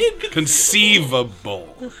concealable.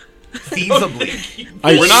 Conceivable. Feasibly.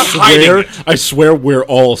 We're not swear, hiding it. I swear we're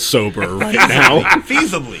all sober right now.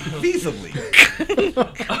 Feasibly. Feasibly.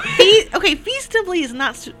 Okay, feasibly is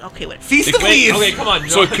not. Okay, wait. Feasibly is Okay, come on.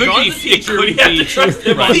 So it could John's be- the teacher. it could We have to be- trust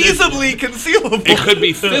him on this. feasibly concealable. It could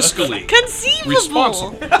be fiscally Conceivable.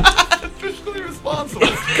 responsible. Fiscally responsible.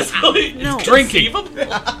 No. Drinking. Conceivable?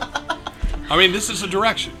 I mean, this is a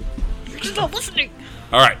direction. You're just not listening.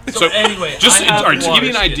 All right. So anyway, just I have all right, to give you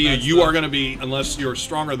an water skin, idea, that's you the- are going to be, unless you're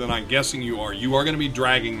stronger than I'm guessing you are going to be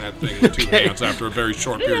dragging that thing with 2 hands after a very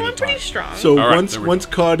short No, period I'm of time. pretty strong. So All right, once there we once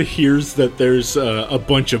Cod hears that there's a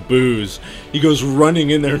bunch of booze, he goes running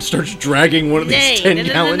in there and starts dragging one of these Nay, 10 no, no,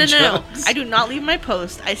 no, gallon no, no. jugs. I do not leave my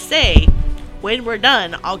post. I say, when we're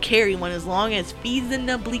done, I'll carry one as long as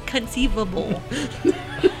feasibly conceivable.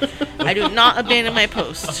 I do not abandon my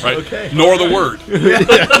post. Right. Okay. Nor the word. Did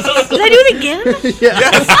I do it again?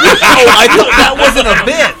 Yes. Oh, I thought that wasn't a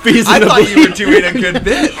bit. I thought you were doing a good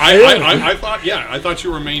bit. I thought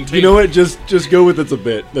you were maintaining. You know what? Just go with it's a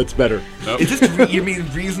bit. That's better. Nope. Is this you mean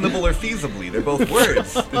reasonable or feasibly? They're both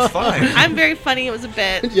words. It's fine. I'm very funny. It was a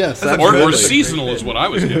bit. Yes. That's Or Really? seasonal is what I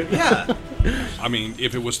was getting. Yeah. I mean,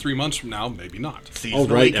 if it was 3 months from now, maybe not. Seasonally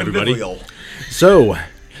right, everybody. convivial. So,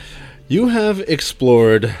 you have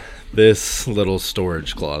explored this little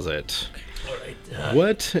storage closet. All right.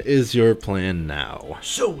 What is your plan now?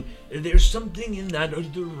 So there's something in that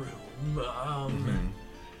other room.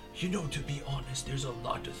 You know, to be honest, there's a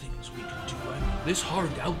lot of things we can do. I mean, this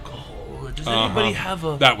hard alcohol. Does anybody have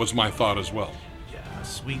a? That was my thought as well.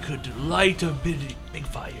 Yes, we could light a big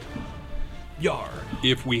fire. Yar.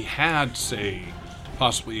 If we had, say,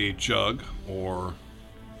 possibly a jug or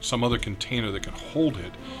some other container that could hold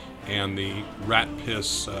it, and the rat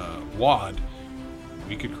piss wad,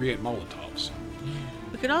 we could create Molotovs.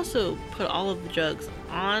 We could also put all of the jugs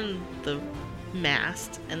on the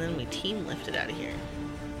mast, and then we team lift it out of here.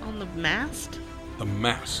 On the mast? The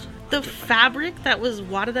mast. The fabric that was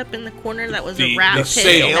wadded up in the corner that was The a rat pit.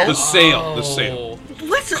 sail. The Oh. sail.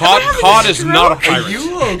 Listen, Cod is not a pirate. Are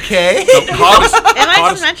you okay? No, cod is, Am I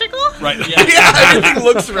cod is- symmetrical? right. Yeah, everything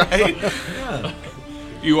looks right.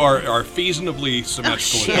 You are feasibly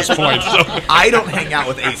symmetrical Oh, at this shit. point. So. I don't hang out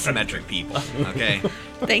with asymmetric people. Okay.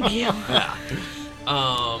 Thank you.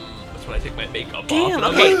 That's when I take my makeup Damn,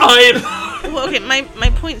 off. And okay. I'm like, Well, okay, my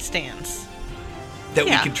point stands. That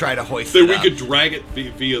Yeah. we can try to hoist So it we up. could drag it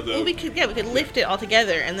via the. Well, we could lift it all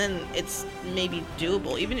together, and then it's maybe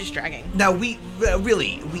doable, even just dragging. Now we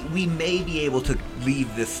may be able to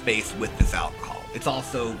leave this space with this alcohol. It's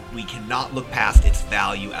also we cannot look past its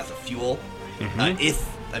value as a fuel.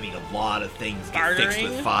 A lot of things get fixed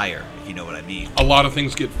with Bartering? fire, if you know what I mean. A lot of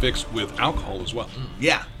things get fixed with alcohol as well.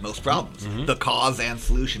 Yeah, most problems. The cause and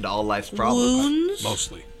solution to all life's problems. Wounds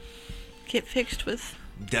Mostly. get fixed with.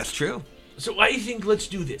 That's true. so I think let's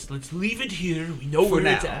do this. Let's leave it here. We know For where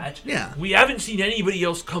it's now. at. Yeah. We haven't seen anybody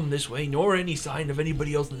else come this way, nor any sign of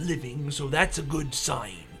anybody else living, so that's a good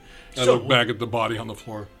sign. I So look back at the body on the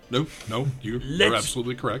floor. No, you're Let's-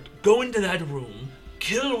 absolutely correct. go into that room,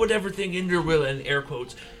 kill whatever thing in there will, and air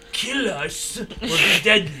quotes, kill us, or be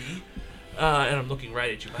deadly. And I'm looking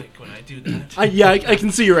right at you, Mike, when I do that. I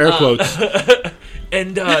can see your air quotes.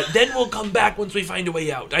 And then we'll come back once we find a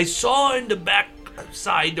way out. I saw in the back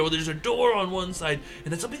side, though, there's a door on one side,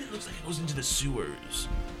 and that's something that looks like it goes into the sewers.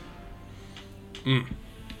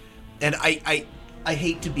 And I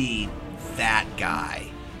hate to be that guy,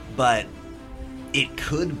 but it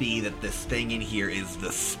could be that this thing in here is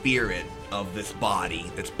the spirit of this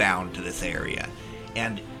body that's bound to this area.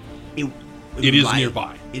 And It is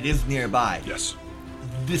nearby. It is nearby. Yes.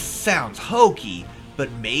 This sounds hokey,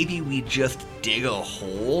 but maybe we just dig a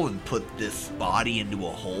hole and put this body into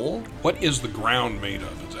a hole? What is the ground made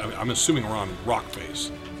of? I'm assuming we're on rock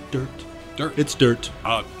face. Dirt. Dirt. It's dirt.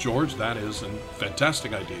 George, that is a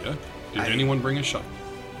fantastic idea. Did anyone bring a shovel?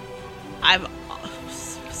 I've.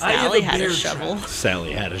 I have Sally a had a bear shovel.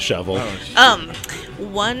 Sally had a shovel.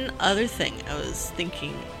 One other thing I was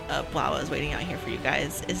thinking of while I was waiting out here for you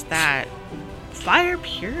guys is that fire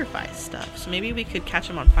purifies stuff. So maybe we could catch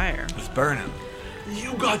them on fire. Let's burn him.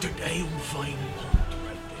 You got a damn fine point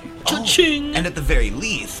right there. Cha-ching! And at the very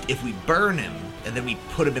least, if we burn him and then we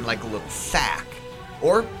put him in like a little sack,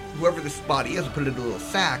 or whoever this body is, we put it in a little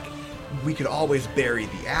sack, we could always bury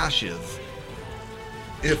the ashes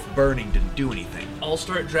if burning didn't do anything. I'll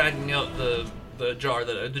start dragging out the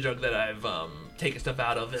jug that I've taken stuff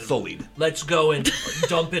out of, and Sullied. let's go and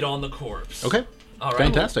dump it on the corpse. Okay. All right.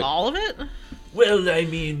 Fantastic. All of it? Well, I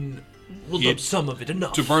mean, we'll dump It- some of it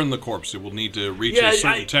enough. To burn the corpse, it will need to reach a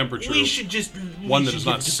certain temperature. We should just One we that should is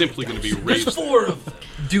give not it to simply big going to be guys. raised. There's 4 of them.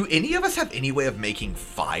 Do any of us have any way of making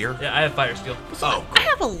fire? Yeah, I have fire steel. Oh, I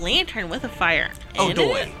have a lantern with a fire. Oh, in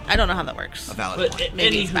doy. it. I don't know how that works. a valid But point.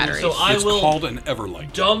 Maybe it's anywho, batteries. so I It's will called an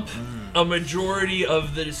Everlight. dump a majority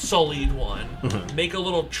of the sullied one, make a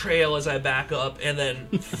little trail as I back up, and then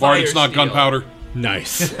fire Bart, it's not steel. gunpowder.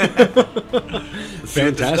 Nice. what this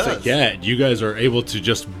Fantastic. does. Yeah, you guys are able to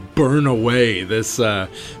just burn away this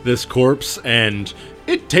this corpse, and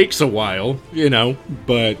it takes a while,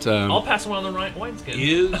 but I'll pass around the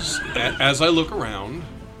wineskin. As I look around,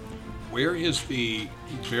 where is the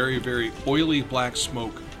very, very oily black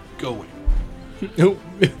smoke going?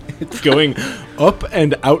 It's going up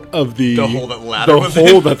and out of the hole that the ladder was in.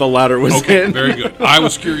 hole that the ladder was Okay, in. very good. I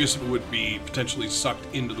was curious if it would be potentially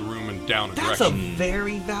sucked into the room and down a That's a direction.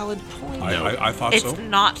 very valid point. I thought It's so.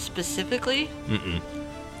 not specifically.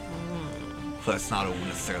 So that's not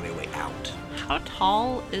necessarily a way out. How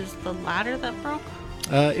tall is the ladder that broke?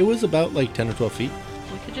 It was about like 10 or 12 feet.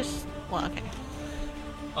 We could just. Well, okay.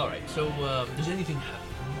 All right. So, does anything happen?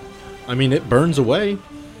 I mean, it burns away.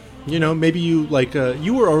 You know, maybe you like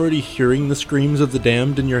you were already hearing the screams of the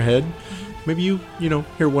damned in your head. Maybe you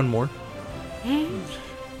hear one more.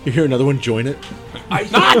 You hear another one join it. I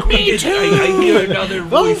hear another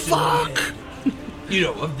voice. In my head. You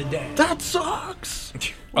know, of the dead. That sucks.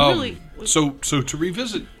 Really? So to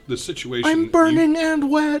revisit the situation, I'm burning and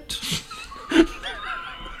wet.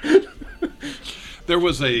 there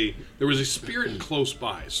was a spirit close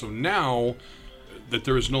by. So now that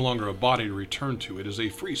there is no longer a body to return to, it is a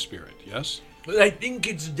free spirit. Yes. But I think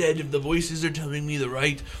it's dead if the voices are telling me the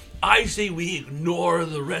right. I say we ignore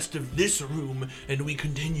the rest of this room and we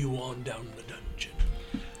continue on down the dungeon.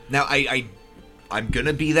 Now, I'm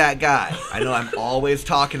gonna be that guy. I know I'm always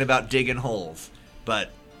talking about digging holes,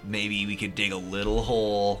 but maybe we could dig a little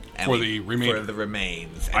hole and For the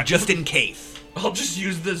remains, and just in case. I'll just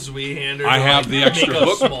use the Zwee hander. I have the extra make a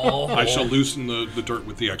hook. small I hole. shall loosen the dirt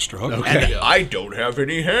with the extra hook. Okay. And I don't have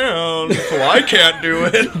any hands, so I can't do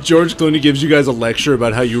it. George Clooney gives you guys a lecture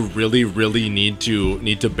about how you really, really need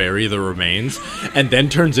to bury the remains, and then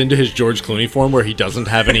turns into his George Clooney form where he doesn't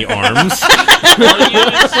have any arms. I'll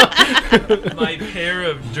use my pair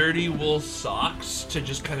of dirty wool socks to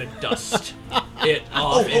just kind of dust it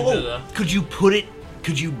off into the... Could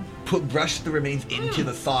you brush the remains into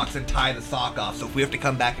the socks and tie the sock off, so if we have to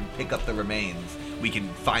come back and pick up the remains, we can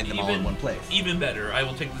find them all in one place? Even better. I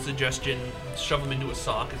will take the suggestion, shove them into a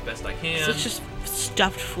sock as best I can. So it's just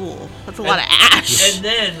stuffed full. That's a lot of ash. And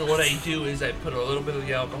then what I do is I put a little bit of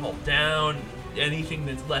the alcohol down. Anything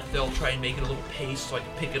that's left, they'll try and make it a little paste so I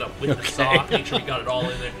can pick it up with the sock, make sure we got it all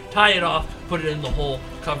in there, tie it off, put it in the hole,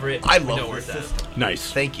 cover it. I we know love where this it's at. system.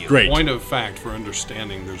 Nice. Thank you. Great. Point of fact for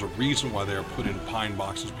understanding, there's a reason why they are put in pine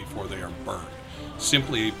boxes before they are burned.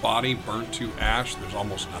 Simply a body burnt to ash, there's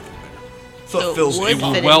almost nothing there. So it fills would It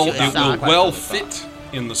will fit well, into a it will sock. well fit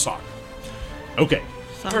in the sock. Okay.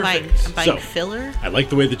 So I'm buying Perfect. So- filler. I like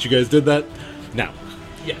the way that you guys did that. Now,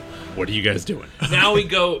 Yeah. what are you guys doing? Now we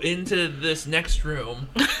go into this next room.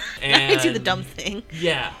 And I do the dumb thing.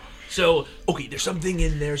 Yeah. So, okay, there's something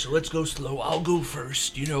in there, so let's go slow. I'll go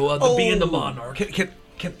first, being the monarch.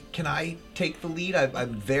 Can I take the lead?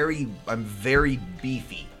 I'm very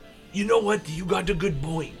beefy. You know what? You got a good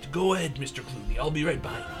point. Go ahead, Mr. Clooney. I'll be right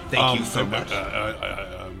behind you. Thank you so much.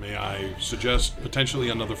 May I suggest potentially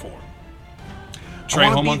another form? I Train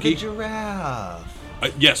hole wanna be monkey? the giraffe.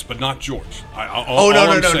 Yes, but not George. No, all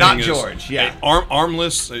I'm saying not is, George, yeah.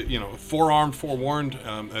 Armless, forearmed, forewarned,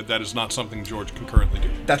 that is not something George can currently do.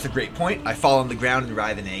 That's a great point. I fall on the ground and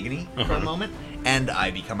writhe in agony for a moment, and I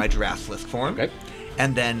become my giraffelisk form. Okay.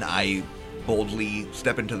 And then I boldly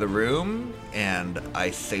step into the room, and I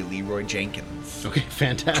say Leroy Jenkins. Okay,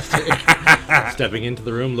 fantastic. Stepping into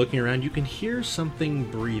the room, looking around, you can hear something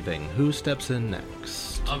breathing. Who steps in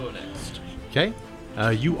next? I'll go next. Okay.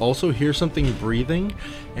 You also hear something breathing,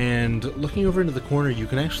 and looking over into the corner, you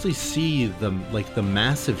can actually see the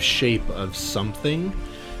massive shape of something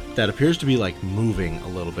that appears to be moving a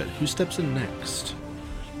little bit. Who steps in next?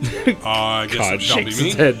 I guess Claude it shall be shakes me.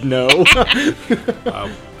 his head no.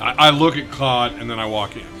 I look at Claude and then I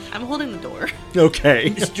walk in. I'm holding the door. Okay.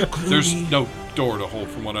 Mr. Clooney. There's no door to hold,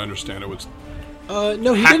 from what I understand. It was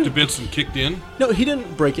No, he hacked to didn't. bits and kicked in. No, he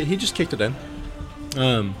didn't break it. He just kicked it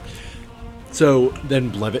in. So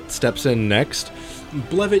then Blevett steps in next.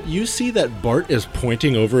 Blevett, you see that Bart is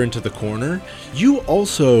pointing over into the corner. You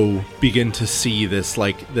also begin to see this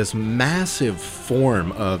this massive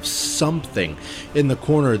form of something in the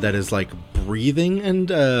corner that is breathing,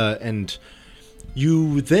 and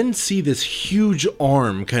you then see this huge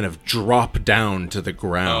arm kind of drop down to the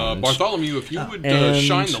ground. Bartholomew, if you would and-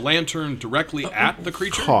 shine the lantern directly at the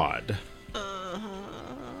creature. Cod.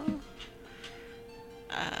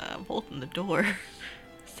 I'm holding the door.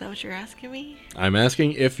 Is that what you're asking me? I'm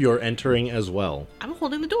asking if you're entering as well. I'm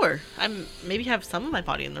holding the door. I'm maybe have some of my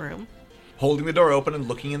body in the room. Holding the door open and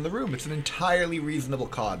looking in the room. It's an entirely reasonable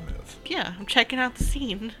COD move. Yeah, I'm checking out the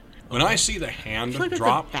scene. When I see the I hand feel like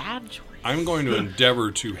drop, that's a bad choice. I'm going to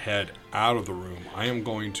endeavor to head out of the room. I am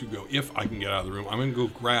going to go, if I can get out of the room, I'm going to go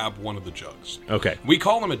grab one of the jugs. Okay. We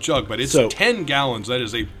call them a jug, but it's So- 10 gallons. That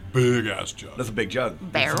is a big-ass jug. That's a big jug.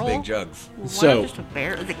 Barrel? That's some big jugs. Why So- just a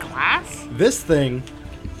bear? Is it glass? This thing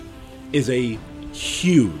is a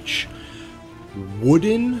huge,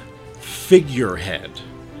 wooden figurehead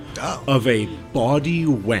Oh. of a body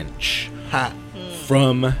wench Ha.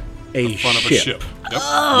 from a Front ship. of a ship. Yep.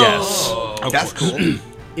 Yes. Of That's course. cool.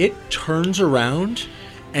 It turns around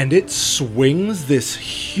and it swings this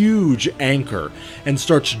huge anchor and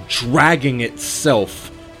starts dragging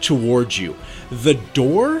itself towards you. The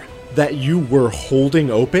door that you were holding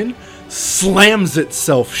open slams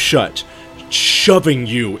itself shut, shoving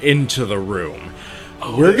you into the room.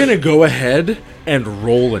 We're gonna go ahead and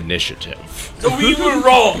roll initiative. So we were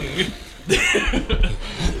wrong.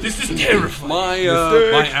 This is terrifying.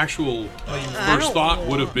 My actual I first don't thought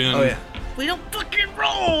would have been, Oh yeah. We don't fucking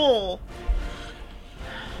roll.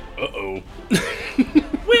 Uh-oh.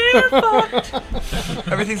 We're fucked.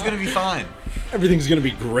 Everything's gonna be fine. Everything's gonna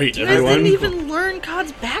be great, You guys everyone. didn't even learn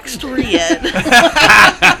Cod's backstory yet.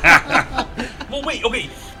 Well, wait, okay.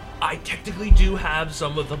 I technically do have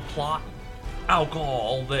some of the plot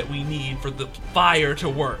alcohol that we need for the fire to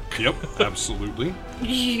work. yep, absolutely.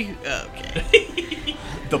 Okay.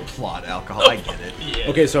 The plot alcohol. I get it. Yeah.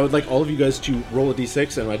 Okay, so I'd like all of you guys to roll a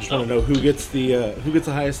d6, and I just want to know who gets the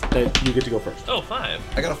highest. That you get to go first. Oh, 5.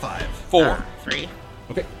 I got a 5. 4. 3.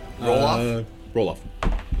 Okay. Roll off? Roll off.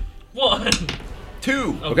 1.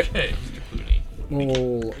 2. Okay. Mr. Clooney.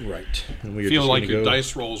 All right. And we I are feel just like gonna your go-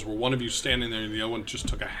 dice rolls were one of you standing there and the other one just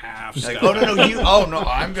took a half step. Like, oh no, you. Oh no,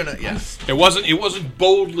 I'm gonna. Yes. It wasn't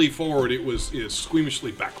boldly forward, it was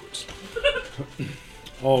squeamishly backwards.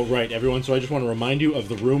 All right, everyone. So I just want to remind you of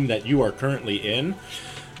the room that you are currently in.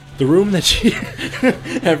 The room that you...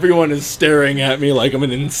 everyone is staring at me like I'm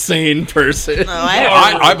an insane person. Oh,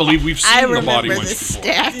 I believe we've I seen the remember body the wench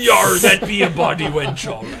before. stats. Yar, that be a body wench,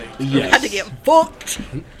 alright. Yes. Had to get fucked.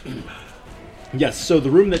 Yes, so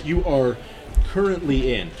the room that you are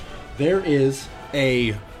currently in, there is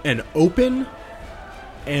an open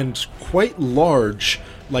and quite large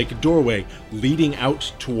doorway leading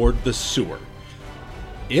out toward the sewer.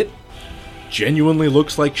 It genuinely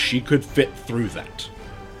looks like she could fit through that.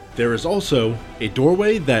 There is also a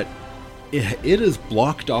doorway that it is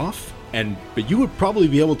blocked off, but you would probably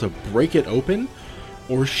be able to break it open,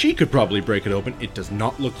 or she could probably break it open. It does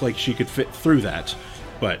not look like she could fit through that,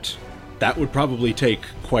 but that would probably take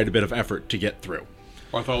quite a bit of effort to get through.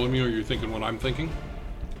 Bartholomew, you're thinking what I'm thinking?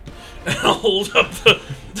 I'll hold up the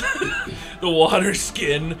water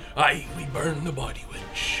skin. We burn the body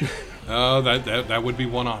wench. That would be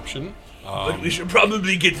one option. But we should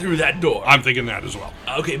probably get through that door. I'm thinking that as well.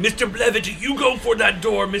 Okay, Mr. Blevett, you go for that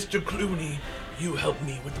door. Mr. Clooney, you help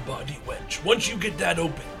me with the body wench. Once you get that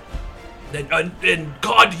open, then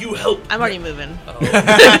God, you help. I'm already moving.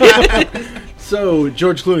 So,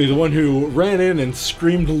 George Clooney, the one who ran in and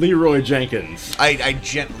screamed Leroy Jenkins. I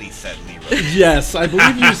gently said Leroy. Yes, I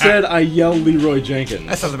believe you said I yell Leroy Jenkins.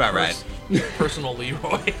 That sounds about right. Personal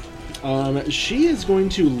Leroy. She is going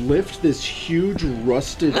to lift this huge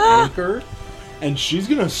rusted anchor, and she's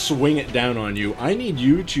going to swing it down on you. I need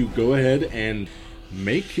you to go ahead and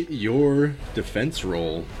make your defense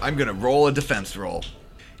roll. I'm gonna roll a defense roll.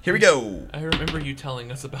 Here we go. I remember you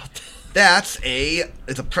telling us about that.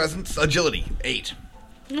 It's a presence agility 8.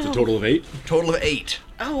 It's a total of 8. Total of 8.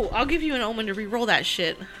 Oh, I'll give you an omen to re-roll that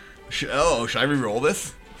shit. Should I re-roll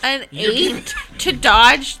this? An 8 to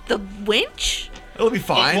dodge the winch? It'll be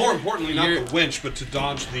fine. More importantly, not the winch, but to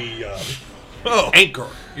dodge the Oh. anchor.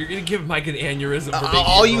 You're gonna give Mike an aneurysm for making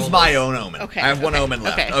I'll you use roll my this. own omen. Okay, I have one okay, omen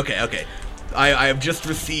left. Okay. I have just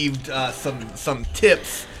received some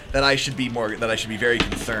tips that I should be very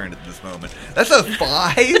concerned at this moment. That's a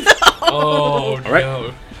 5. Oh, All right.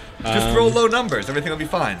 no. Just roll low numbers. Everything will be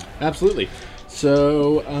fine. Absolutely.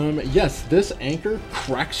 So, yes, this anchor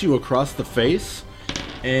cracks you across the face,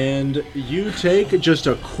 and you take just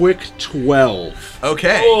a quick 12.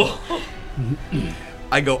 Okay. Oh.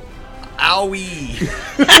 I go, owie.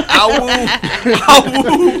 Ow.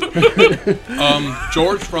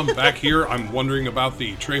 George, from back here, I'm wondering about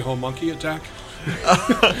the Trejo monkey attack.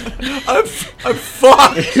 I'm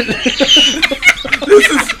fucked.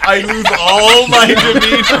 I lose all my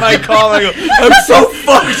demeanor, my calm. I go, I'm so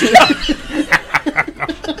fucked.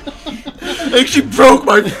 Like she broke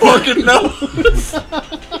my fucking nose.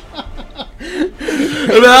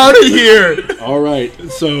 I'm out of here. All right,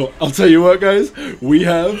 so I'll tell you what, guys. We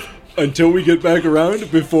have until we get back around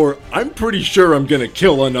before I'm pretty sure I'm going to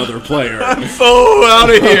kill another player. I'm so out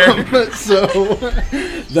of here. So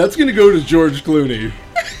that's going to go to George Clooney.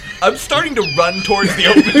 I'm starting to run towards the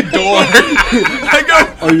open door. I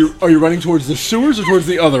go Are you running towards the sewers or towards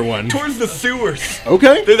the other one? towards the sewers.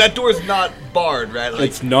 Okay. That door's not barred, right? Like,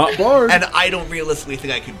 It's not barred. and I don't realistically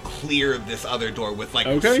think I could clear this other door with like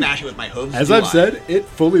Okay. smash it with my hooves. As do I've I? said, it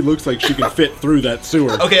fully looks like she can fit through that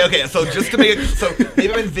sewer. Okay. So just to make it, so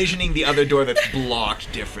maybe I'm envisioning the other door that's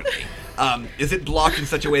blocked differently. Is it blocked in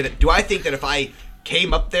such a way that do I think that if I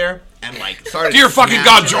came up there and like started? Dear fucking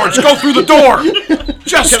God, George, go through the door!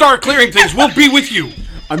 Just start clearing things. We'll be with you.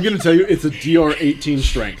 I'm going to tell you, it's a DR 18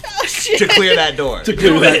 strength to clear that door. to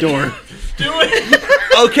clear that door. Do it.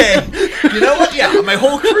 Okay, you know what? Yeah, the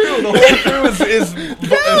whole crew is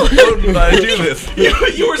voting to do this. You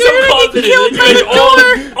were so You're gonna confident. get killed You by made the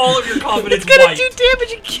door. all of your confidence It's gonna white. do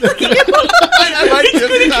damage and kill you. I might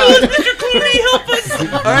just Mr. Clooney, help us.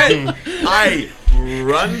 All right, I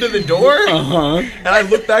run to the door and I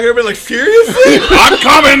look back over like, seriously? I'm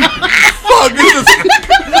coming! Fuck, this is.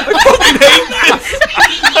 I fucking hate this.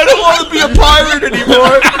 I don't want to be a pirate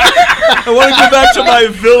anymore. I want to go back to my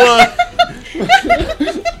villa.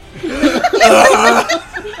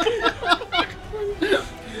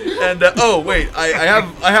 And oh wait, I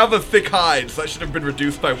have a thick hide, so that should have been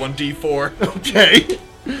reduced by 1d4. Okay.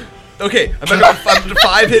 Okay, I'm up to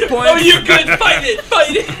 5 hit points. Oh, you're good. Fight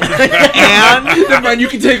it. And Never mind, you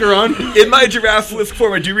can take her on. in my Giraffalisk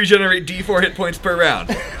form, I do regenerate d4 hit points per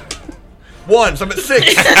round. 1, so I'm at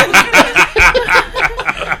 6.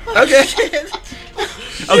 Okay.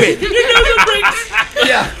 Okay.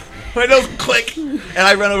 Yeah. My nose click, and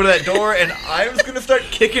I run over to that door, and I'm just gonna start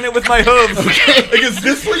kicking it with my hooves. Okay. Like, is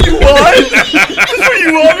this what you want? Is this what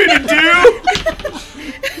you want me to do?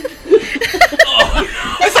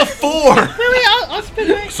 That's a 4. Wait, I'll spin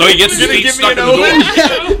my... So he gets his You're gonna feet give me stuck an in the door.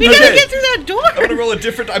 We gotta Okay. get through that door. I'm gonna roll a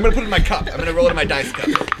different. I'm gonna put it in my cup. I'm gonna roll it in my dice cup.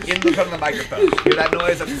 In the front of the microphone. Hear that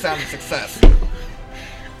noise? That's the sound of success.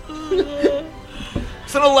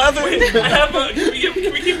 It's an 11. I have a.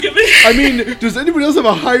 Can we keep giving? I mean, does anybody else have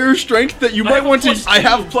a higher strength that you might have a want to... plus- I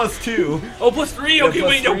have +2. Oh, +3. Okay, plus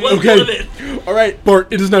wait, no, 3. plus Okay. 1 of it. All right, Bart,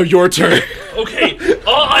 it is now your turn. Okay,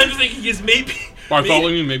 all I'm thinking is maybe.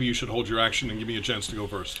 Bartholomew, maybe you should hold your action and give me a chance to go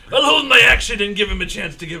first. I'll hold my action and give him a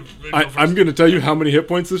chance to go first. I'm going to tell you how many hit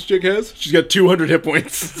points this chick has. She's got 200 hit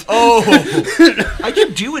points. Oh, I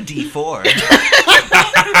can do a D4.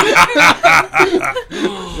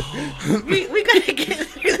 We gotta get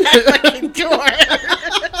through that fucking door.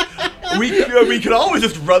 We could always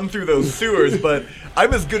just run through those sewers, but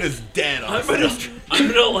I'm as good as dead on I'm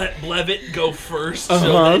gonna let Blevett go first so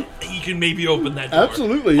that he can maybe open that door.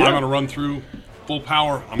 Absolutely, yeah. I'm going to run through full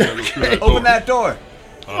power. I'm going to go through that door. Open that door.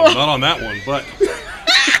 Not on that one, but...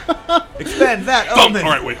 Expand that Oh, all omen.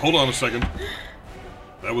 right, wait, hold on a second.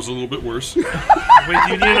 That was a little bit worse. Wait, do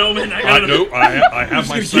you need an omen? I got No, I have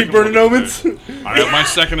my Keep second burning one. omens. I have my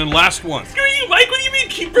second and last one. Screw you, Mike. What do you mean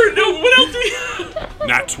keep burning over? What else do we have?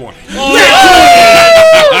 Nat 20. With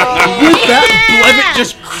that, Blevett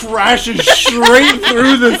just crashes straight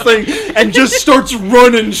through this thing and just starts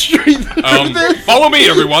running straight through this. Follow me,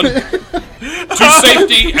 everyone. To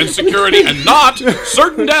safety and security and not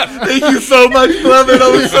certain death. Thank you so much, Blevett. I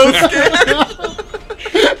was so scared.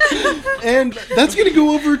 And that's going to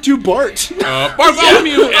go over to Bart.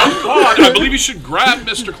 Bartholomew and Pod, I believe you should grab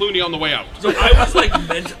Mr. Clooney on the way out. So I was like,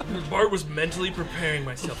 Bart was mentally preparing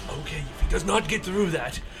myself. Okay, if he does not get through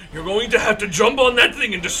that, you're going to have to jump on that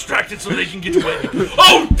thing and distract it so they can get away.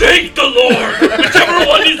 Oh, thank the Lord! Whichever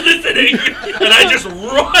one is listening! And I just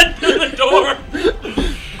run to the door.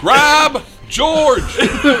 Grab George.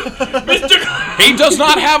 Mr. He does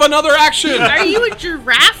not have another action. Are you a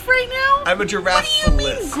giraffe right now? I'm a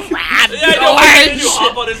Giraffalisk. Grab Yeah, I know, I can do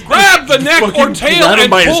hop on his Grab the neck or tail Grab him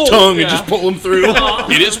and by pull. his tongue Yeah. and just pull him through.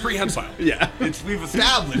 It is prehensile. Yeah. We've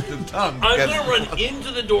established the tongue. I'm gonna run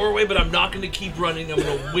into the doorway, but I'm not gonna keep running. I'm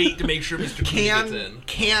gonna wait to make sure Mr. Clooney gets in.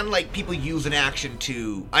 Can like people use an action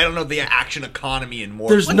to? I don't know the action economy in more.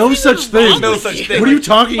 There's no such thing. There's no such thing. What are you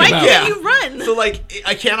talking Why about? can't you run? So like,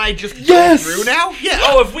 can I just Yes! go through now? Yeah.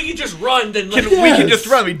 Oh, if we could just run, then We Yes. can just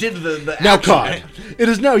run. We did the Now, action. Cod, it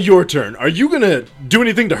is now your turn. Are you going to do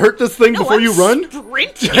anything to hurt this thing before I'm you run?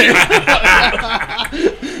 Sprinting.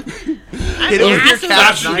 Hit it with your Massive. That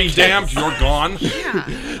cat should be knife. damned. You're gone.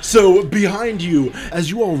 Yeah. So behind you, as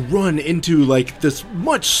you all run into like this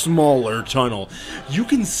much smaller tunnel, you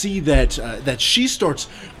can see that that she starts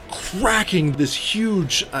cracking this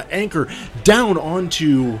huge anchor down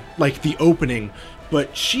onto like the opening,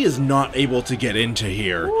 but she is not able to get into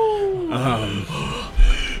here.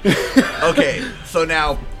 Okay, so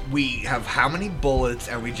now we have how many bullets,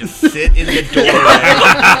 and we just sit in the doorway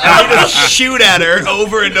and we just shoot at her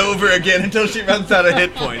over and over again until she runs out of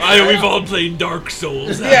hit points. We've all played Dark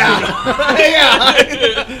Souls. Yeah.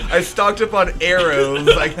 I stocked up on arrows.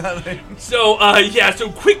 So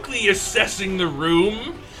quickly assessing the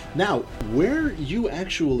room. Now, where you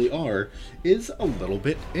actually are is a little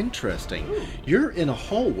bit interesting. You're in a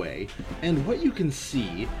hallway, and what you can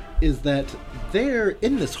see is that there,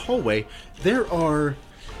 in this hallway, there are...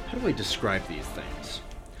 How do I describe these things?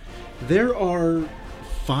 There are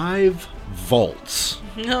 5 vaults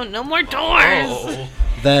No more doors.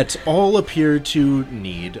 that all appear to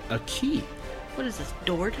need a key. What is this,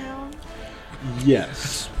 Door Town?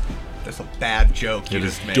 Yes, That's a bad joke you it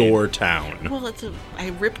is just made. Door Town. Well, I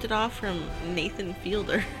ripped it off from Nathan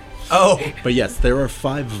Fielder. Oh, But yes, there are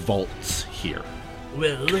 5 vaults here.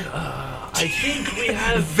 Well, I think we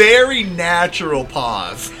have very natural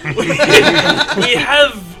pause. we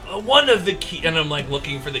have one of the key, and I'm like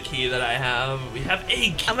looking for the key that I have. We have a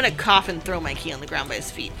key. I'm gonna cough and throw my key on the ground by his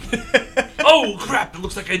feet. Oh crap! It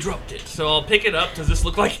looks like I dropped it. So I'll pick it up. Does this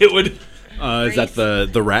look like it would? Is that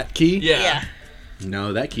the rat key? Yeah.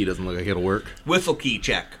 No, that key doesn't look like it'll work. Whistle key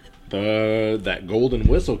check. That golden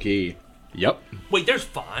whistle key. Yep. Wait, there's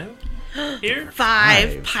 5 here.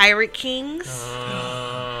 5 pirate kings.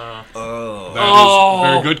 Oh.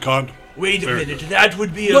 That is very good, Con. Wait a Very minute. That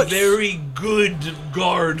would be a very good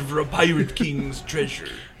guard for a pirate king's treasure.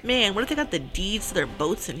 Man, what if they got the deeds to their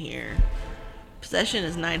boats in here? Possession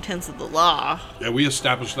is 9/10 of the law. Yeah, we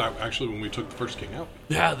established that actually when we took the first king out.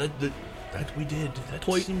 Yeah, that we did. That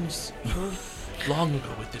seems long ago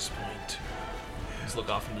at this point. Just look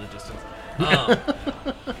off into the distance.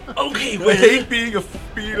 Okay, I well, hate being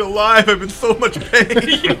alive. I'm in so much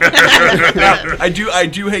pain. Now, I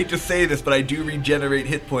do hate to say this, but I do regenerate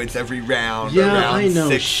hit points every round. Yeah, around I know.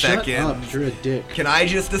 6 Shut seconds. up. You're a dick. Can I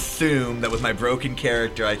just assume that with my broken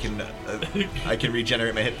character, I can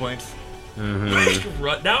regenerate my hit points?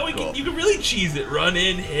 run. Now we can. Cool. You can really cheese it. Run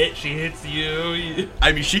in, hit. She hits you.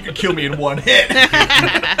 I mean, she could kill me in one hit.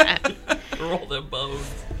 Roll them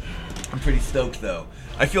both. I'm pretty stoked though.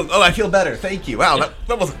 I feel better. Thank you. Wow,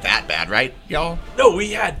 that wasn't that bad, right, y'all? No,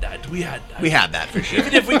 we had that. We had that for sure.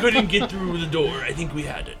 Even if we couldn't get through the door, I think we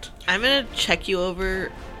had it. I'm gonna check you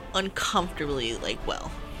over uncomfortably,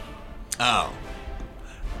 well. Oh.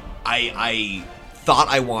 I thought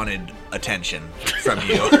I wanted attention from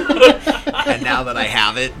you. And now that I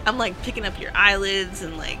have it. I'm picking up your eyelids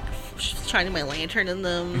and shining my lantern in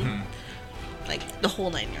them. Mm-hmm. The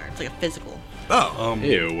whole 9 yards, like a physical. Oh.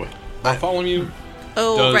 Ew. Bartholomew,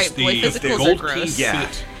 Oh, does right, boy the physicals are gold gross. key Yeah.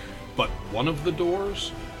 fit but one of the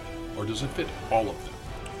doors, or does it fit all of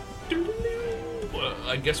them? Well,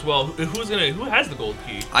 I guess. Who has the gold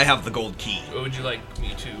key? I have the gold key. Or would you like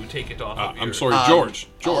me to take it off? Of I'm your... sorry, George.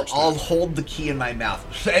 I'll hold the key in my mouth.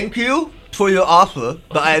 Thank you for your offer,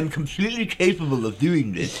 but I am completely capable of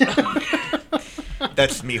doing this.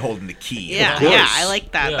 That's me holding the key. Yeah, I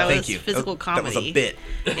like that. Yeah. That Thank was you. physical comedy. That was a bit.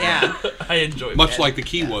 Yeah. I enjoy Much that. like the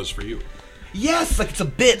key was for you. Yes, it's a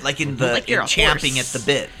bit, in the Like you're a champing horse. at the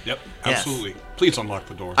bit. Yep, Yes. absolutely. Please unlock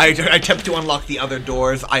the door. I attempt to unlock the other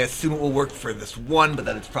doors. I assume it will work for this one, but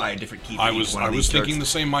that it's probably a different key for I each was one of these thinking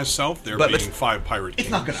turrets. the same myself. There But being it's- 5 pirate kings.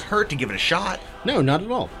 It's not going to hurt to give it a shot. No, not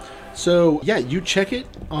at all. So, yeah, you check it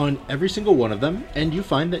on every single one of them, and you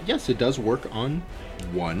find that, yes, it does work on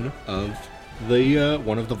one of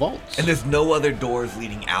the vaults. And there's no other doors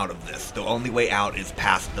leading out of this. The only way out is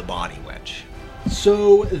past the body wedge.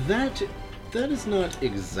 So, that is not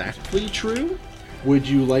exactly true. Would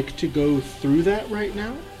you like to go through that right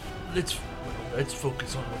now? Let's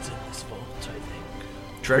focus on what's in this vault. I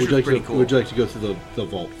think. Treasure's pretty cool. Would you like to go through the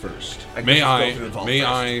vault first? guess May let's I go through the vault may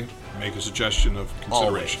first. I make a suggestion of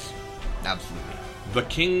consideration? Always. Absolutely. The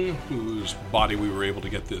king whose body we were able to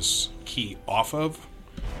get this key off of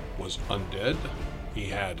was undead. He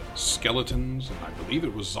had skeletons, and I believe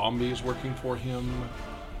it was zombies working for him.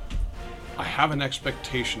 I have an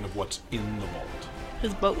expectation of what's in the vault,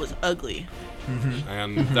 His boat was ugly.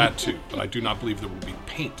 and that too, but I do not believe there will be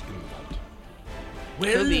paint in the vault.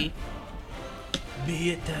 Well, Could be.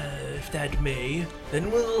 be it if that may,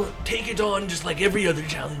 then we'll take it on just like every other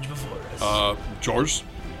challenge before us. George,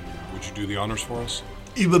 would you do the honors for us?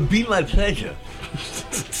 It would be my pleasure.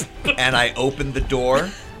 And I opened the door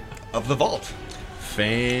of the vault.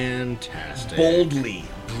 Fantastic. Boldly,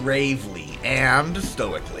 bravely, and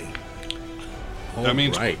stoically. That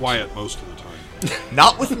means right. quiet most of the time.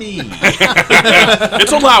 Not with me.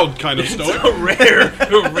 It's a loud kind of stoic. a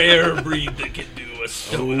rare breed that can do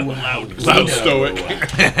a loud Loud stoic.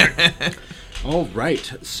 All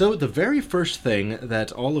right. So the very first thing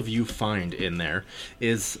that all of you find in there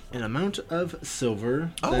is an amount of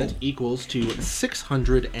silver that equals to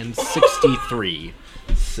 663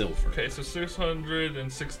 silver. Okay, so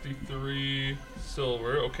 663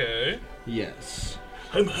 silver. Okay. Yes.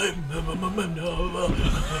 I'm just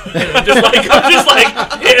like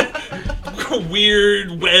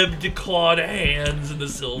weird webbed clawed hands in the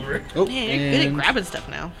silver. Oh, Man, you're good at and grabbing stuff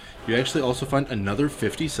now. you actually also find another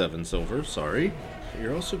 57 silver. Sorry.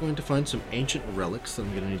 You're also going to find some ancient relics that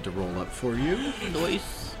I'm going to need to roll up for you.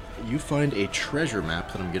 Nice. You find a treasure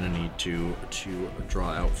map that I'm going to need to draw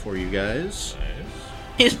out for you guys.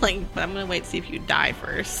 He's like, but I'm gonna wait to see if you die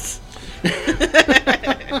first.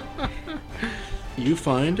 You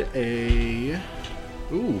find a...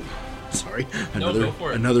 Ooh, sorry. go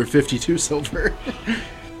for it. Another 52 silver.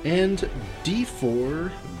 And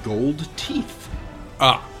D4 gold teeth.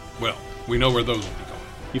 Ah, well, we know where those will be going.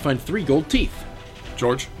 You find 3 gold teeth.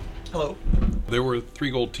 George, Hello. there were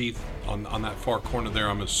 3 gold teeth on that far corner there.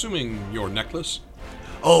 I'm assuming your necklace.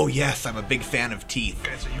 Oh, yes, I'm a big fan of teeth.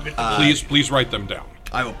 Okay, so you get Please write them down.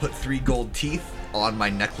 I will put 3 gold teeth on my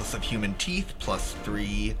necklace of human teeth, plus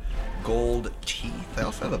 3 gold teeth. I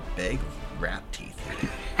also have a bag of rat teeth.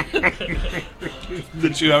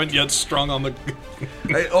 That you haven't yet strung on the...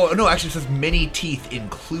 No, actually it says many teeth,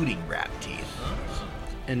 including rat teeth.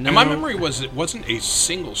 And And my memory was it wasn't a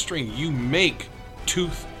single string. You make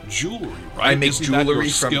tooth jewelry, right? I make Isn't that your jewelry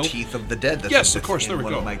from skill? teeth of the dead. Yes, of course, there we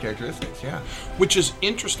one go. of my characteristics, yeah. Which is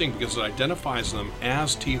interesting because it identifies them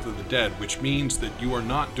as teeth of the dead, which means that you are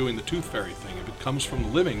not doing the tooth fairy thing. If it comes from the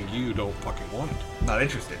living, you don't fucking want it. Not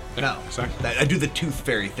interested. Yeah, No. exactly. I do the tooth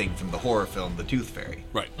fairy thing from the horror film, The Tooth Fairy.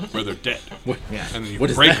 Right, where they're dead. Yeah. And then you What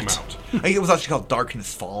is break that? them out. I think it was actually called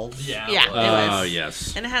Darkness Falls. yeah. Yeah, it Oh, was.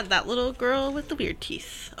 yes. And it had that little girl with the weird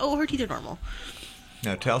teeth. Oh, her teeth are normal.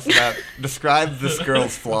 Now tell us about, describe this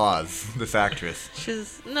girl's flaws, this actress.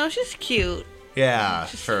 She's cute. Yeah,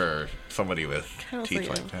 for somebody with Kind of teeth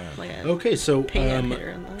like, like that. a Okay, so pan hitter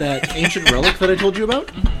in the- that ancient relic that I told you about.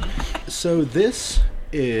 So this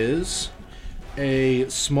is a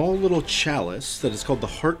small little chalice that is called the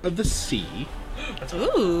Heart of the Sea.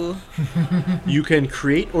 Ooh. You can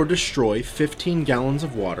create or destroy 15 gallons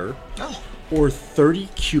of water Oh. or 30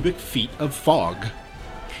 cubic feet of fog.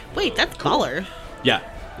 Wait, that's color. Yeah,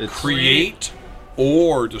 it's Create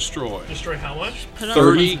or destroy. Destroy how much? Put it on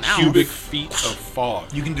 30 someone's mouth. cubic feet of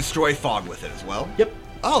fog. You can destroy fog with it as well? Yep,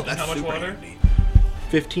 Oh, that's how much super water? handy.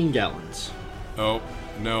 15 gallons. Oh,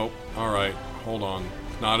 no. All right. Hold on.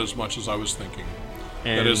 Not as much as I was thinking.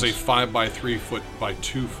 And, That is a 5 by 3 foot by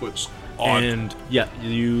 2 foot odd. and yeah,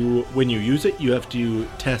 when you use it, you have to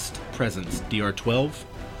test presence DR12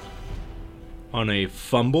 on a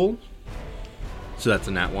fumble. So that's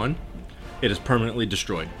a nat 1. It is permanently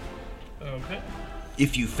destroyed. Okay.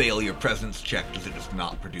 If you fail your presence check, does it just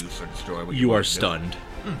not produce or destroy what You want are to do? stunned,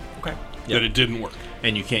 Okay. That it didn't work.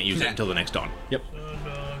 and you can't use it until the next dawn. Yep.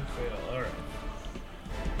 Fail. All right.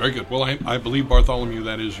 Very good. Well, I believe, Bartholomew,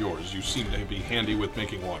 that is yours. You seem to be handy with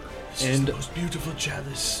making water. And The most beautiful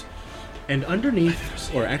chalice. And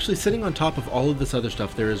underneath, or actually sitting on top of all of this other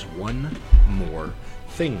stuff, there is one more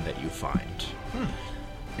thing that you find.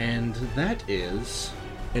 And that is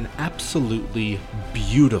an absolutely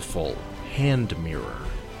beautiful hand mirror.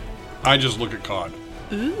 I just look at Cod.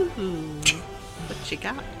 Ooh. What you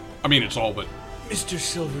got? I mean, it's all but Mr.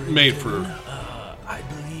 Silver. made for... I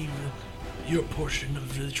believe your portion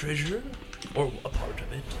of the treasure, or a part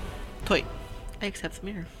of it. Toy. I accept the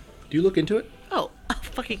mirror. Do you look into it? Oh,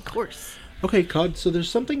 fucking course. Okay, Cod, so there's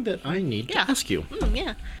something that I need Yeah. to ask you.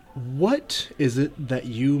 Yeah. What is it that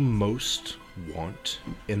you most want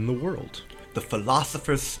in the world? The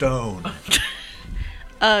Philosopher's Stone.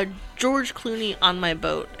 George Clooney on my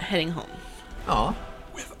boat heading home. Aw.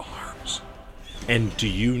 with arms. And do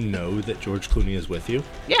you know that George Clooney is with you?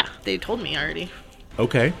 Yeah, they told me already.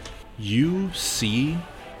 Okay. You see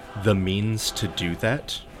the means to do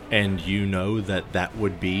that, and you know that that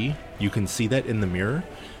would be, you can see that in the mirror.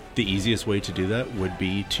 The easiest way to do that would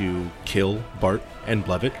be to kill Bart and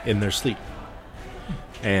Blevett in their sleep.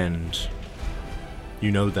 And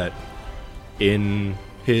you know that in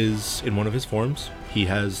one of his forms, he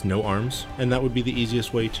has no arms, and that would be the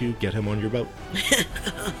easiest way to get him on your boat.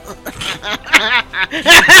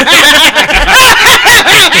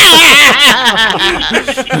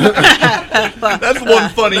 That's one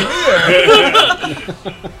funny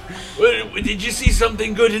mirror. Did you see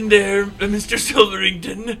something good in there, Mr.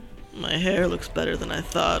 Silverington? My hair looks better than I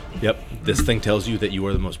thought. Yep, this thing tells you that you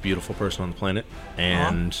are the most beautiful person on the planet,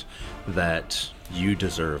 and that you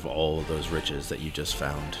deserve all of those riches that you just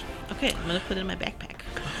found. Okay, I'm gonna put it in my backpack.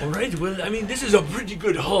 All right. Well, I mean, this is a pretty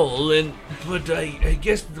good haul, but I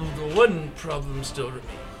guess the one problem still remains,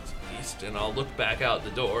 at least. And I'll look back out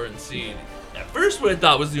the door and see. At first, what I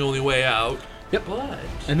thought was the only way out. Yep. But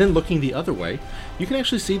And then looking the other way, you can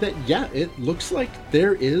actually see that, yeah, it looks like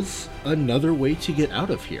there is another way to get out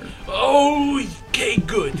of here. okay,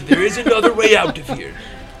 good. There is another way out of here.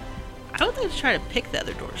 I would like to try to pick the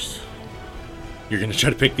other doors. You're going to try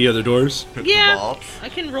to pick the other doors? Yeah, vaults? I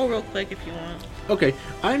can roll real quick if you want. Okay,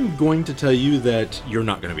 I'm going to tell you that you're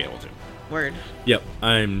not going to be able to. Word. Yep,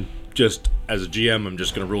 I'm just, as a GM, I'm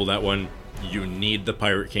just going to rule that one. You need the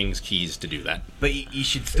Pirate King's keys to do that. But you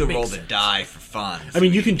should still makes roll the sense. die for fun. I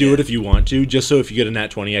mean, you can do it if you want to, just so if you get a nat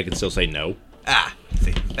 20, I can still say no.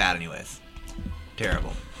 See, bad anyways.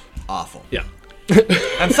 Terrible. Awful. Yeah.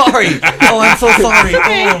 I'm sorry. Oh, I'm so sorry.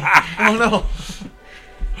 Oh no.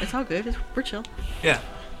 It's all good. We're chill. Yeah.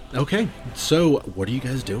 Okay, so what are you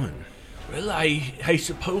guys doing? Well, I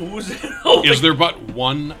suppose. Is there but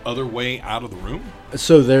one other way out of the room?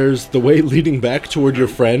 So there's the way leading back toward your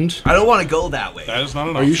friend. I don't want to go that way. That is not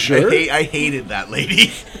enough. Are you sure? I hated that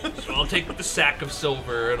lady. So I'll take the sack of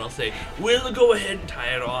silver and I'll say, we'll go ahead and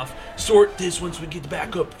tie it off. Sort this once we get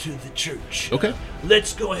back up to the church. Okay.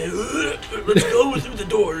 Let's go ahead. Let's go through the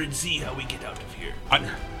door and see how we get out of here.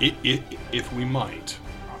 If we might,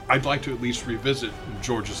 I'd like to at least revisit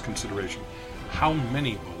George's consideration. How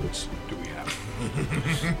many bullets do we have?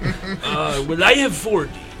 Well, I have 40.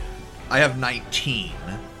 I have 19.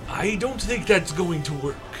 I don't think that's going to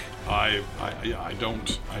work. I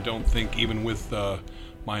don't think even with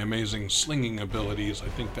my amazing slinging abilities, I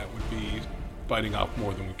think that would be biting off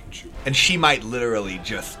more than we can chew. And she might literally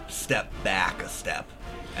just step back a step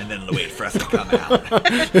and then wait for us to come out.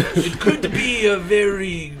 It could be a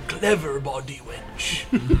very clever body wench.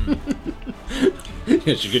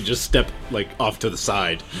 Yeah, she could just step, like, off to the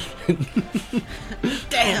side.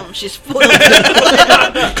 Damn, she's full of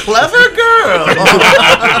Clever girl!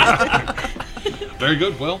 Very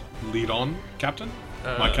good. Well, lead on, Captain.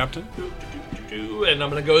 My captain. And I'm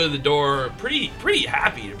gonna go to the door pretty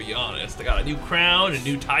happy, to be honest. I got a new crown, a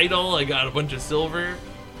new title, I got a bunch of silver.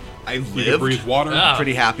 I You can lived. breathe water. Ah.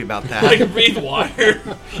 Pretty happy about I that. can breathe water.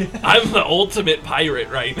 I'm the ultimate pirate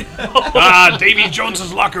right now. Davy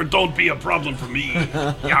Jones's locker don't be a problem for me.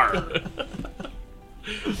 Yar.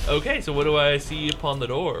 Okay, so what do I see upon the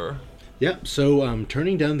door? Yep, so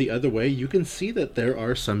turning down the other way, you can see that there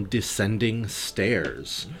are some descending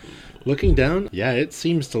stairs. Looking down, yeah, it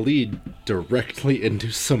seems to lead directly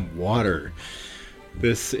into some water.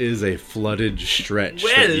 This is a flooded stretch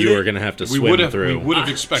that Well, you are going to have to We swim would have through.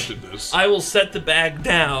 expected this. I will set the bag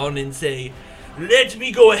down and say, let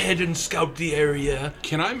me go ahead and scout the area.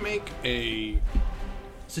 Can I make a...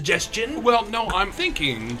 Suggestion? Well, no, I'm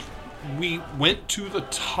thinking we went to the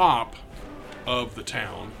top of the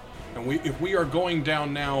town, and if we are going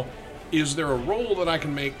down now, is there a roll that I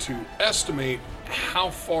can make to estimate how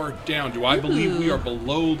far down? Do I believe we are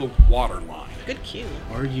below the water line? good cue.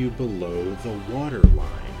 Are you below the water line?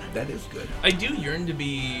 That is good. I do yearn to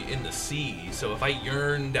be in the sea, so if I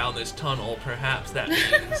yearn down this tunnel, perhaps that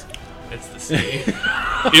means it's the sea.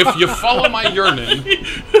 If you follow my yearning,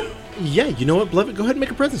 Yeah, you know what, Blevett, go ahead and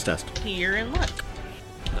make a presence test. You're in luck.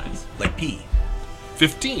 Nice. Like pee.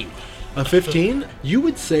 15. A 15, you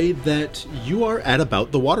would say that you are at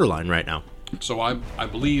about the water line right now. So I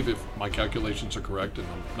believe, if my calculations are correct, and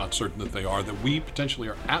I'm not certain that they are, that we potentially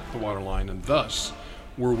are at the water line, and thus,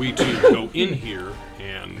 were we to go in here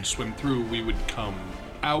and swim through, we would come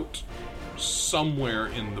out somewhere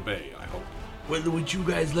in the bay, I hope. Well, would you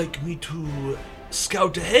guys like me to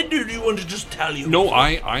scout ahead, or do you want to just tally? No, over?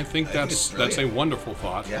 I think it's that's a brilliant. wonderful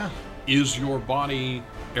thought. Yeah. Is your body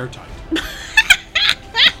airtight?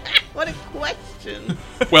 What a question.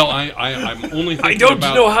 Well, I'm only thinking I don't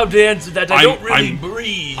about, know how to answer that. I I'm- don't really I'm-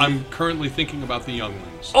 breathe. I'm currently thinking about the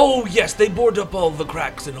younglings. Oh, yes, they board up all the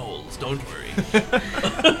cracks and holes. Don't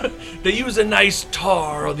worry. They use a nice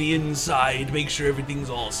tar on the inside, make sure everything's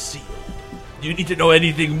all sealed. You need to know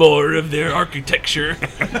anything more of their architecture?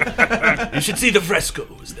 You should see the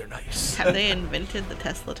frescoes. They're nice. Have they invented the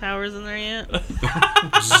Tesla towers in there yet?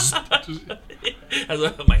 As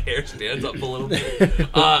my hair stands up a little bit.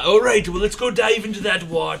 All right, well, let's go dive into that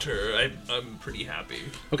water. I'm pretty happy.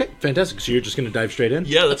 Okay, fantastic. So you're just going to dive straight in?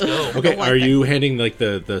 Yeah, let's go. Okay, Don't like are that. you handing like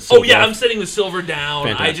the Oh silver yeah, off? I'm setting the silver down. I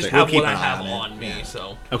Fantastic. just have We'll what keep I an eye have on it. on me, Yeah.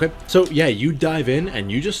 so. Okay, so yeah, you dive in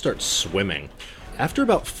and you just start swimming. After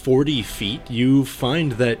about 40 feet, you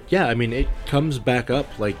find that, yeah, I mean, it comes back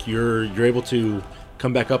up, like you're able to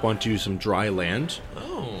come back up onto some dry land,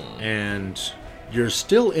 Oh. and you're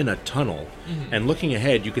still in a tunnel, and looking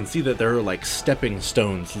ahead, you can see that there are like stepping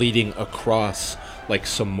stones leading across like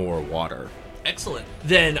some more water. Excellent.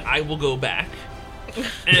 Then I will go back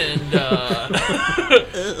and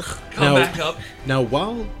come back up. Now,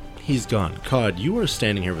 while he's gone, Cod, you are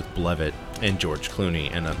standing here with Blevett and George Clooney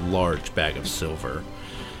and a large bag of silver.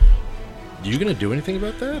 You gonna do anything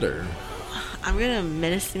about that, or? I'm gonna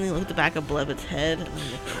menacingly look at the back of Blevett's head and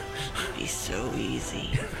it'd be so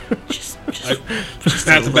easy. Just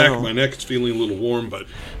At the back of my neck, it's feeling a little warm, but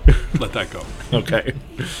let that go. Okay.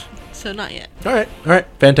 So not yet. All right,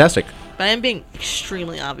 fantastic. But I am being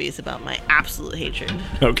extremely obvious about my absolute hatred.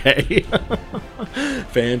 Okay.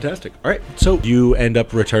 Fantastic. All right, so you end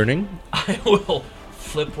up returning. I will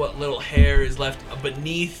flip what little hair is left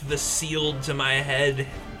beneath the sealed to my head,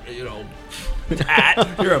 hat.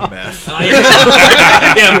 You're a mess. I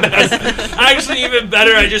am a mess. Actually, even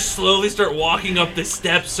better, I just slowly start walking up the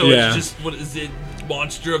steps, so Yeah. it's just, what is it,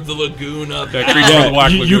 Monster of the Lagoon up That creature of the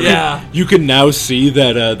Black Lagoon. You can now see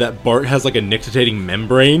that that Bart has like a nictitating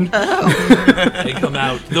membrane. They come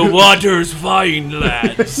out. The water's fine,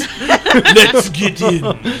 lads. Let's get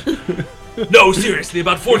in. No, seriously,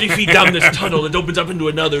 about 40 feet down this tunnel, it opens up into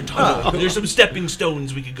another tunnel. There's some stepping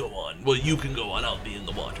stones we could go on. Well, you can go on. I'll be in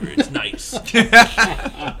the water. It's nice. And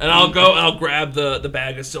I'll go and I'll grab the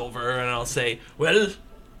bag of silver and I'll say, well,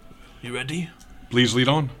 you ready? Please lead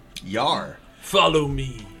on. Yar. Follow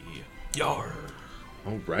me. Yar.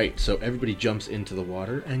 All right, so everybody jumps into the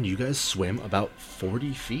water, and you guys swim about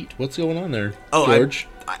 40 feet. What's going on there, George?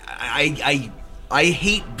 I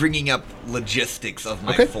hate bringing up logistics of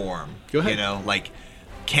my Okay. form. Go ahead.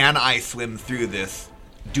 Can I swim through this?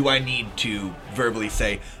 Do I need to verbally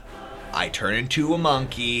say, I turn into a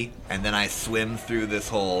monkey, and then I swim through this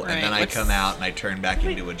hole, Right, and then I what's- come out and I turn back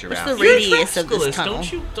into a giraffe? the You're a radius of this Trapsicalist, tunnel?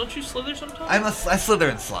 Don't you slither sometimes? I slither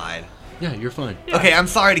and slide. Yeah, you're fine. Yeah. Okay, I'm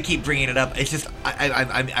sorry to keep bringing it up. It's just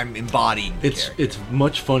I'm embodying the character. It's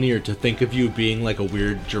much funnier to think of you being like a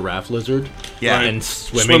weird giraffe lizard. Yeah. And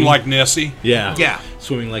swimming. Swim like Nessie. Yeah. Yeah.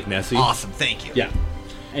 Swimming like Nessie. Awesome, thank you. Yeah.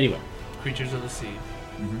 Anyway. Creatures of the sea.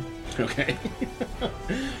 Okay.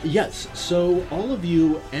 Yes, so all of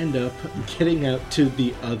you end up getting out to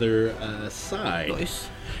the other side. Nice.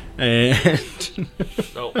 And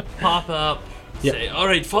So, pop up. Yeah. Say, all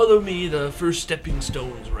right, follow me. The first stepping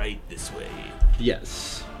stone's right this way.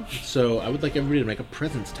 yes. So I would like everybody to make a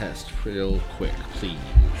presence test real quick, please.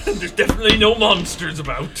 There's definitely no monsters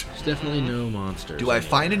about. There's definitely no monsters. Do I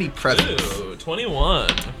find any presents? Ooh, 21.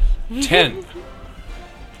 10.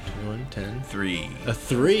 1, 10. 3. A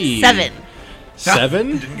 3. 7.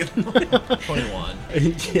 7? 21.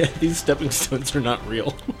 Yeah, these stepping stones are not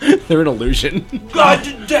real. They're an illusion. God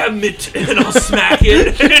damn it! And I'll smack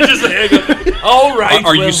it. And just hang up. All right.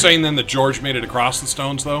 Are you well, saying then that George made it across the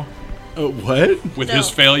stones, though? What? With No. his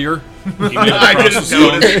failure? He made it I across didn't the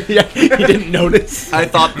stones? notice. Yeah, he didn't notice. I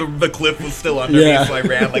thought the cliff was still under me, Yeah. so I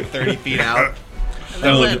ran like 30 feet out.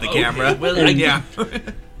 Then looked at the Okay, camera. well, And I- yeah.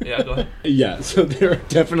 Yeah, go ahead. Yeah, so there are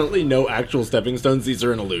definitely no actual stepping stones. These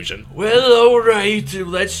are an illusion. Well, all right.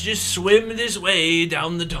 Let's just swim this way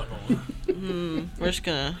down the tunnel. We're just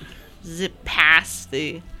gonna zip past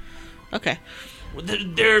the. Okay.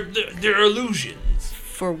 They're illusions.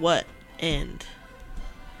 For what end?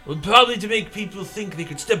 Well, probably to make people think they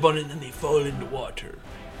could step on it and then they fall into water.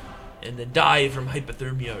 And then die from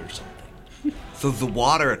hypothermia or something. So the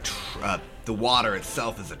water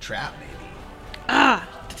itself is a trap, maybe.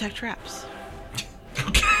 Detect traps.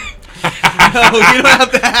 No, you don't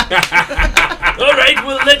have to. All right,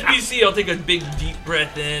 well, let me see. I'll take a big, deep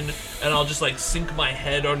breath in, and I'll just, sink my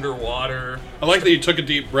head underwater. I like that you took a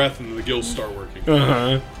deep breath and the gills start working.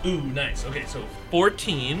 Uh-huh. Ooh, nice. Okay, so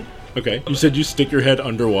 14. Okay. You said you stick your head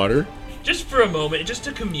underwater? Just for a moment, just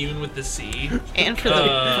to commune with the sea. And for the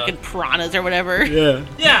fucking piranhas or whatever. Yeah.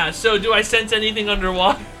 Yeah, so do I sense anything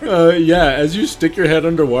underwater? Yeah, as you stick your head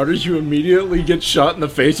underwater, you immediately get shot in the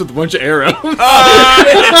face with a bunch of arrows.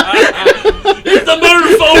 It's the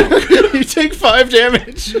merfolk! You take 5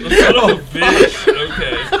 damage. Son of a bitch.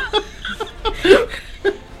 Okay.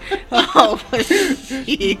 Oh,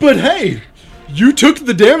 shit. But hey, you took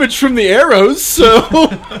the damage from the arrows, so...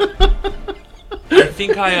 I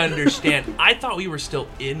think I understand. I thought we were still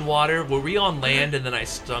in water. Were we on land and then I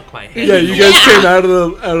stunk my head? Yeah, in you the guys water? came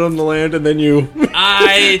out on the land, and then you...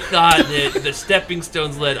 I thought that the stepping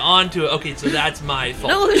stones led onto it. Okay, so that's my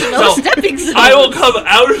fault. No, there's no So, stepping stones. I will come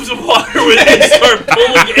out of the water with it and start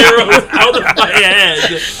pulling arrows out of my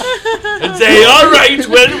head and say, all right,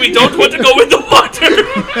 well, we don't want to go in the water.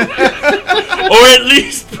 Or at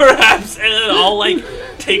least, perhaps, and then I'll,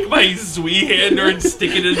 take my Zweihander and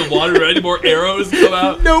stick it in the water. Any more arrows come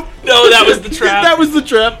out? Nope. No, that was the trap. That was the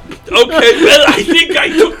trap. Okay, well, I think I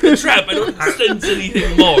took the trap. I don't sense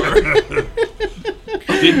anything more.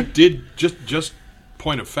 Did just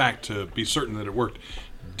point of fact to be certain that it worked.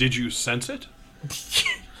 Did you sense it?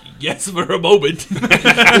 Yes, for a moment. And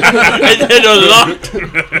then a lot.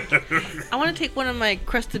 I want to take one of my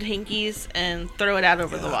crusted hankies and throw it out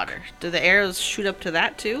over the water. Do the arrows shoot up to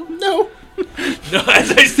that too? No. No,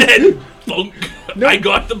 as I said, funk. I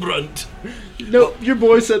got the brunt. No, your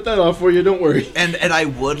boy set that off for you, don't worry. And I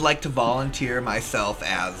would like to volunteer myself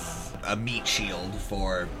as a meat shield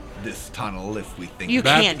for this tunnel if we think You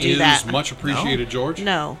That can't do is that. much appreciated, George.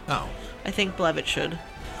 No. Oh. I think Blevett should.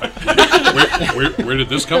 Where did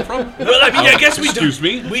this come from? Well, I mean, I guess we Excuse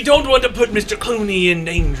don't. me? We don't want to put Mr. Clooney in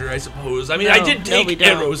danger, I suppose. I mean, I No, did no, we take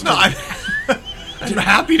don't. arrows. No, I'm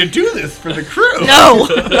happy to do this for the crew. No!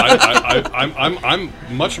 I'm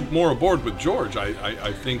much more aboard with George.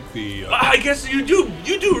 I think the I guess you do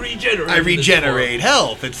regenerate. I in this regenerate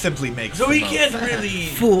health. It simply makes form. So the we most can't sense. really.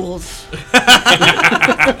 Fools.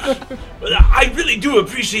 Well, I really do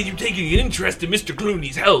appreciate you taking an interest in Mr.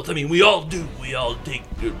 Clooney's health. I mean, we all do. We all take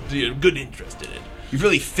a good interest in it. You've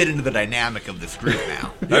really fit into the dynamic of this group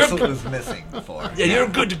now. That's what was missing before. Yeah, you're a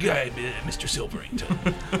good guy, Mr. Silverington.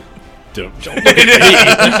 Don't.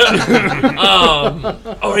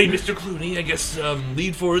 All right, Mr. Clooney, I guess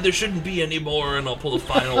lead forward. There shouldn't be any more, and I'll pull the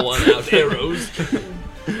final one out. Arrows.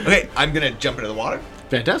 Okay, I'm gonna jump into the water.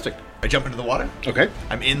 Fantastic. I jump into the water. Okay.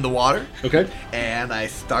 I'm in the water. Okay. And I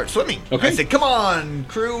start swimming. Okay. I say, "Come on,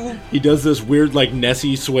 crew!" He does this weird, like,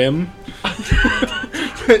 Nessie swim.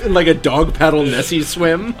 Like a dog paddle Nessie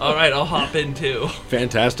swim. All right, I'll hop in too.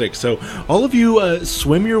 Fantastic. So all of you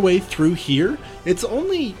swim your way through here. It's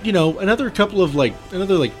only, another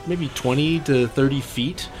maybe 20 to 30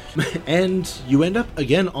 feet. And you end up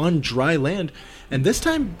again on dry land. And this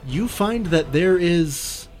time you find that there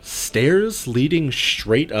is stairs leading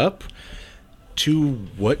straight up to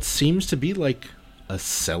what seems to be like a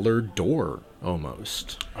cellar door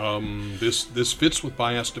almost. this fits with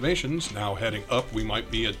my estimations. Now heading up, we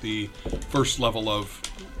might be at the first level of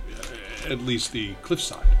at least the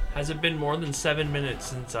cliffside. Has it been more than 7 minutes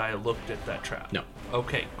since I looked at that trap? No.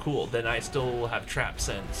 Okay, cool. Then I still have trap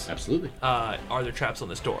sense. Absolutely. Are there traps on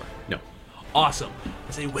this door? No. Awesome.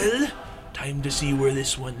 I say, well, time to see where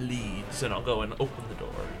this one leads, and I'll go and open the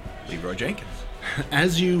door. Leroy Jenkins.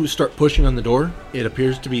 As you start pushing on the door, it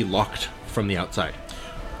appears to be locked from the outside.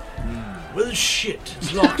 Well, shit.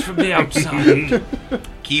 It's locked from the outside.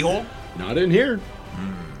 Keyhole. Not in here.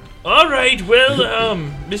 All right, well,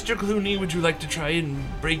 Mr. Clooney, would you like to try and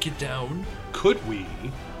break it down? Could we?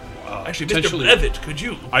 Actually, Mr. potentially- Levitt, could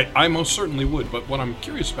you? I most certainly would, but what I'm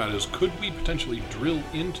curious about is, could we potentially drill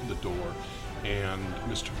into the door and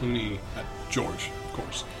Mr. Clooney, George, of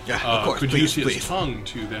course, Yeah, of course, could please, use his please. tongue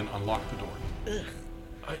to then unlock the door?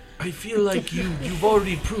 I feel like you've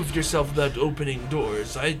already proved yourself about opening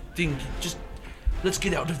doors. I think just let's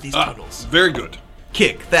get out of these tunnels. Very good.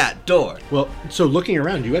 Kick that door. Well, so looking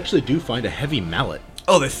around, you actually do find a heavy mallet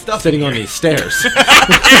Oh, there's stuff sitting in on here. these stairs.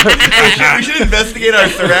 We should investigate our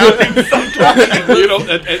surroundings sometime.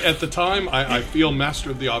 At the time, I feel Master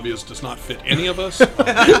of the Obvious does not fit any of us.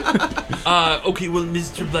 Okay, well,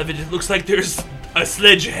 Mr. Levitt, it looks like there's a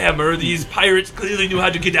sledgehammer. These pirates clearly knew how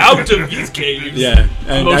to get out of these caves. Yeah,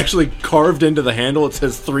 and Most- actually carved into the handle, it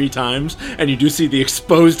says 3 times, and you do see the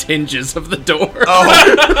exposed hinges of the door.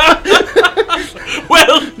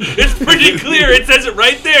 Well, it's pretty clear. It says it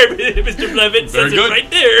right there, Mr. Levitt. It Very says good. it right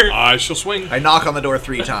there. I shall swing. I knock on the door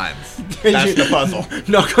 3 times. That's the puzzle.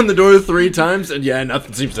 Knock on the door 3 times, and yeah,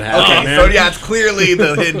 nothing seems to happen, Okay, man. so yeah, it's clearly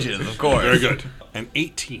the hinges, of course. Very good. An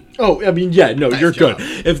 18. Oh, I mean, yeah, no, Nice you're job.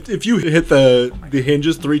 good. If you hit the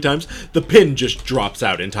hinges 3 times, the pin just drops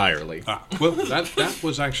out entirely. Well, that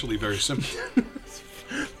was actually very simple.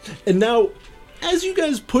 And now, as you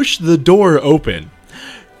guys push the door open,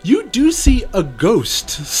 you do see a ghost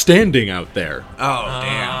standing out there. Oh,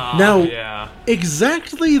 damn. Now, Yeah.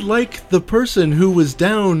 exactly like the person who was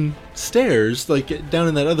downstairs, like down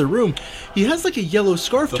in that other room, he has like a yellow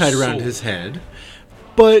scarf The tied around soul. his head.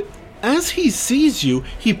 But as he sees you,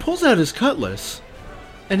 he pulls out his cutlass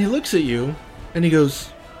and he looks at you and he goes,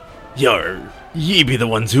 ye be the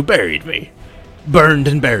ones who buried me. Burned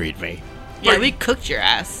and buried me. Yeah, we cooked your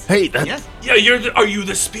ass. Hey, that's, Yes. Yeah, are you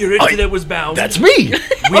the spirit that was bound? that's me!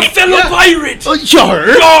 a fellow pirate! Yar!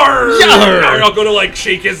 Yarr! Yarr! I'll go to, like,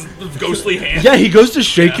 shake his ghostly hand. Yeah, he goes to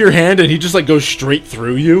shake your hand and he just like goes straight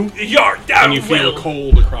through you. Yarr, down, And you feel well.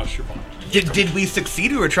 cold across your body. Did we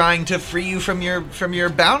succeed? We were trying to free you from your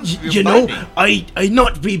bound. your You know, binding. I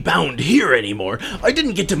not be bound here anymore. I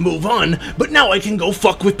didn't get to move on, but now I can go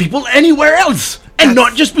fuck with people anywhere else. and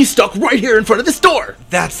not just be stuck right here in front of this door.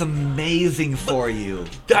 That's amazing for you.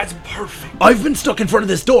 That's perfect. I've been stuck in front of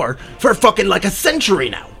this door for fucking like a century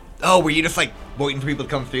now. Oh, were you just like waiting for people to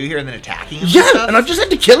come through here and then attacking you? Yeah, and I've just had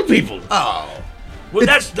to kill people. Oh, Well,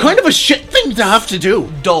 It's kind of a shit thing to have to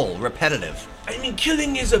do. dull, repetitive. I mean,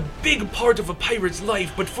 killing is a big part of a pirate's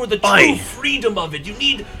life, but for the true Aye. freedom of it, you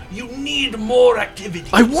need more activity.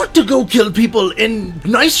 I want to go kill people in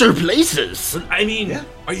nicer places. I mean, Yeah.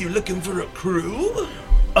 are you looking for a crew?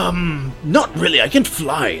 Not really. I can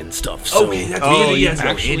fly and stuff. So. Okay, that's Oh, really you yes.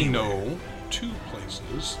 Actually, know 2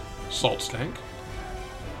 places: Salt Stank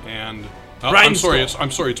and Brian I'm sorry. Skull.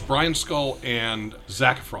 It's it's Brian Skull and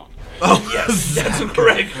Zacaffron. Yes, that's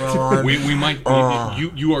correct. We might.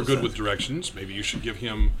 You are good with directions. Maybe you should give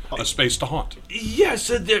him a space to haunt. Yes,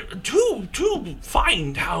 they're two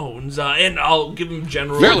fine towns, and I'll give them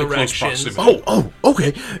general Fairly close directions. proximity.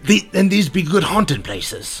 Okay. And these be good haunting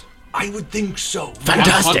places. I would think so.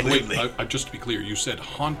 Fantastic. Wait, just to be clear, you said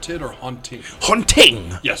haunted or haunting?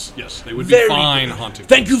 Haunting. Yes, they would be Very fine good. haunting.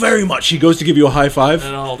 Thank you very much. He goes to give you a high five.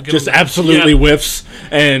 And I'll give just him- absolutely yeah. whiffs,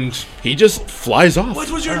 and he just flies off.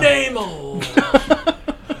 What was your name? Oh.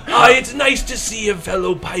 It's nice to see a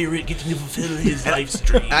fellow pirate getting to fulfill his life's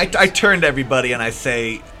dream. I turn to everybody and I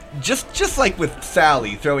say, just like with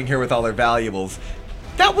Sally throwing here with all her valuables,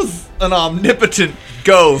 that was an omnipotent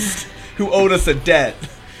ghost who owed us a debt,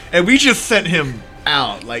 and we just sent him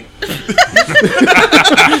out. Like,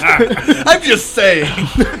 I'm just saying.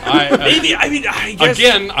 I guess.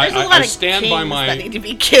 Again, There's a lot I of stand by kings that need my to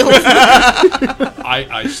be killed.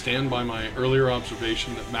 I stand by my earlier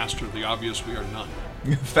observation that master of the obvious we are none.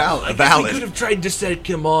 Valid. We could Valid. have tried to set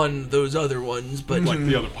him on those other ones, but Like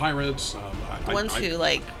the other pirates, The ones who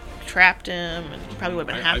like trapped him, and he probably would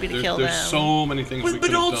have been happy to kill there's them. so many things we but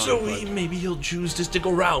could have also done. maybe he'll choose to stick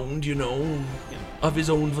around, of his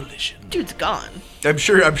own volition. Dude's gone. I'm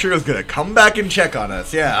sure he's gonna come back and check on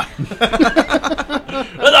us. Yeah.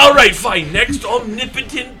 Well, all right, fine. Next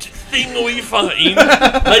omnipotent thing we find,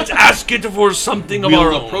 let's ask it for something of our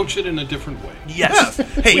We'll own. approach it in a different way. Yes.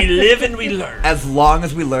 Hey. We live and we learn. As long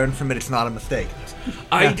as we learn from it, it's not a mistake.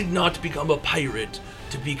 I did not become a pirate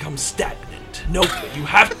to become stagnant. No, you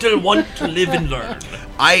have to want to live and learn.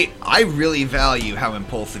 I really value how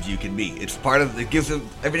impulsive you can be. It's part of it gives it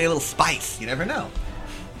everyday little spice. You never know.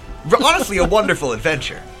 Honestly, a wonderful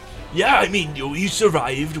adventure. Yeah, I mean, we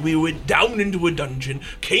survived. We went down into a dungeon,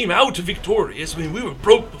 came out victorious. I mean, we were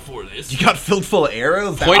broke before this. You got filled full of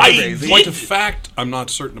arrows. That's Point, crazy. point of fact, I'm not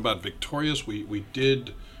certain about victorious. We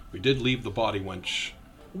did leave the body wench.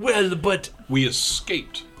 Well, but We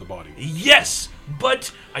escaped the body. yes,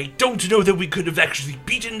 but I don't know that we could have actually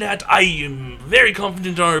beaten that. I am very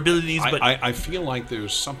confident in our abilities, but I feel like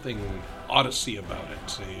there's something Odyssey about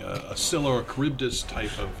it, a Scylla or Charybdis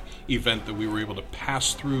type of event that we were able to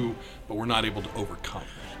pass through, but we're not able to overcome.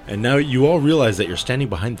 And now you all realize that you're standing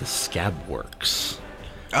behind the scab works.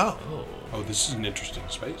 Oh. Oh, this is an interesting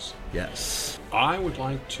space. Yes. I would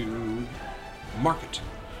like to mark it,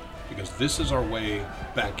 because this is our way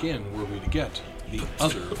back in were we to get the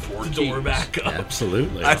other 4 the keys. door back up.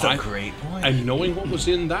 Absolutely. That's a I- great point. And knowing what was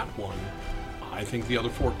in that one, I think the other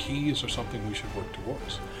 4 keys are something we should work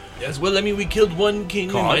towards. Yes, well, I mean, we killed one king,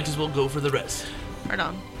 we God. might as well go for the rest. Right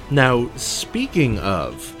on. Now, speaking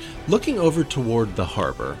of, looking over toward the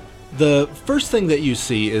harbor, the first thing that you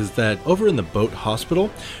see is that over in the boat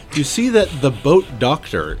hospital, you see that the boat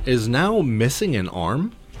doctor is now missing an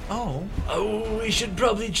arm. Oh. Oh, we should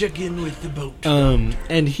probably check in with the boat.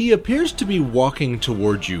 And he appears to be walking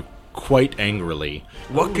towards you quite angrily.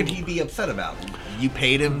 What could he be upset about? You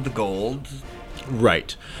paid him the gold.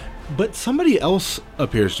 Right. But somebody else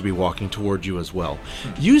appears to be walking toward you as well.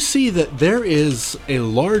 You see that there is a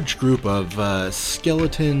large group of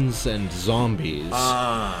skeletons and zombies.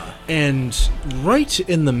 And right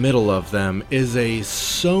in the middle of them is a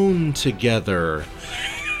sewn together,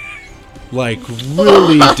 like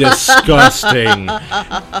really disgusting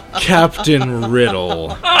Captain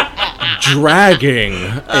Riddle dragging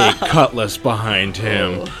a cutlass behind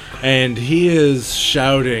him. And he is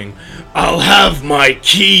shouting, "I'll have my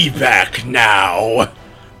key back now!"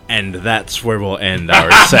 And that's where we'll end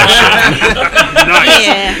our session.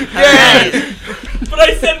 Yeah. Alright. But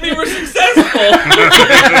I said we were successful!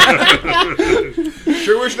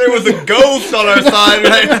 Sure wish there was a ghost on our side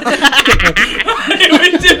right now.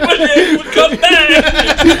 I did what it would come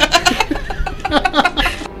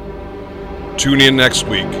back! Tune in next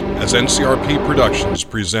week as NCRP Productions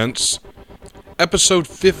presents Episode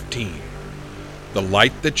 15, The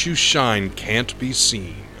Light That You Shine Can't Be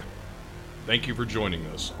Seen. Thank you for joining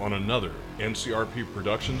us on another NCRP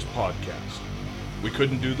Productions podcast. We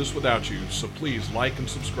couldn't do this without you, so please like and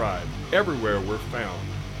subscribe everywhere we're found,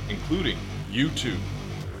 including YouTube,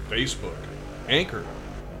 Facebook, Anchor,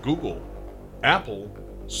 Google, Apple,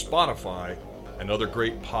 Spotify, and other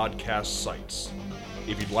great podcast sites.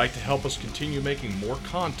 If you'd like to help us continue making more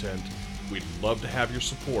content, we'd love to have your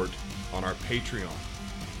support on our Patreon.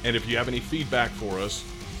 And if you have any feedback for us,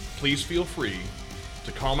 please feel free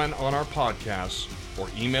to comment on our podcasts or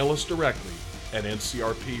email us directly at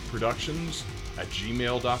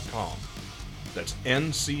ncrpproductions@gmail.com. That's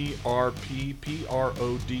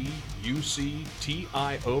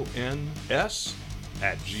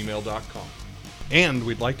ncrpproductions@gmail.com. And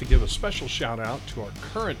we'd like to give a special shout out to our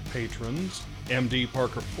current patrons, MD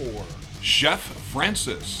Parker 4, Chef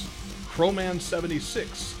Francis,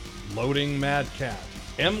 Crowman76, Loading Madcat,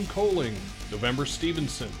 M. Coling, November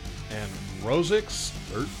Stevenson, and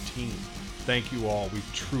Rosix13. Thank you all. We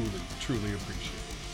truly, truly appreciate it.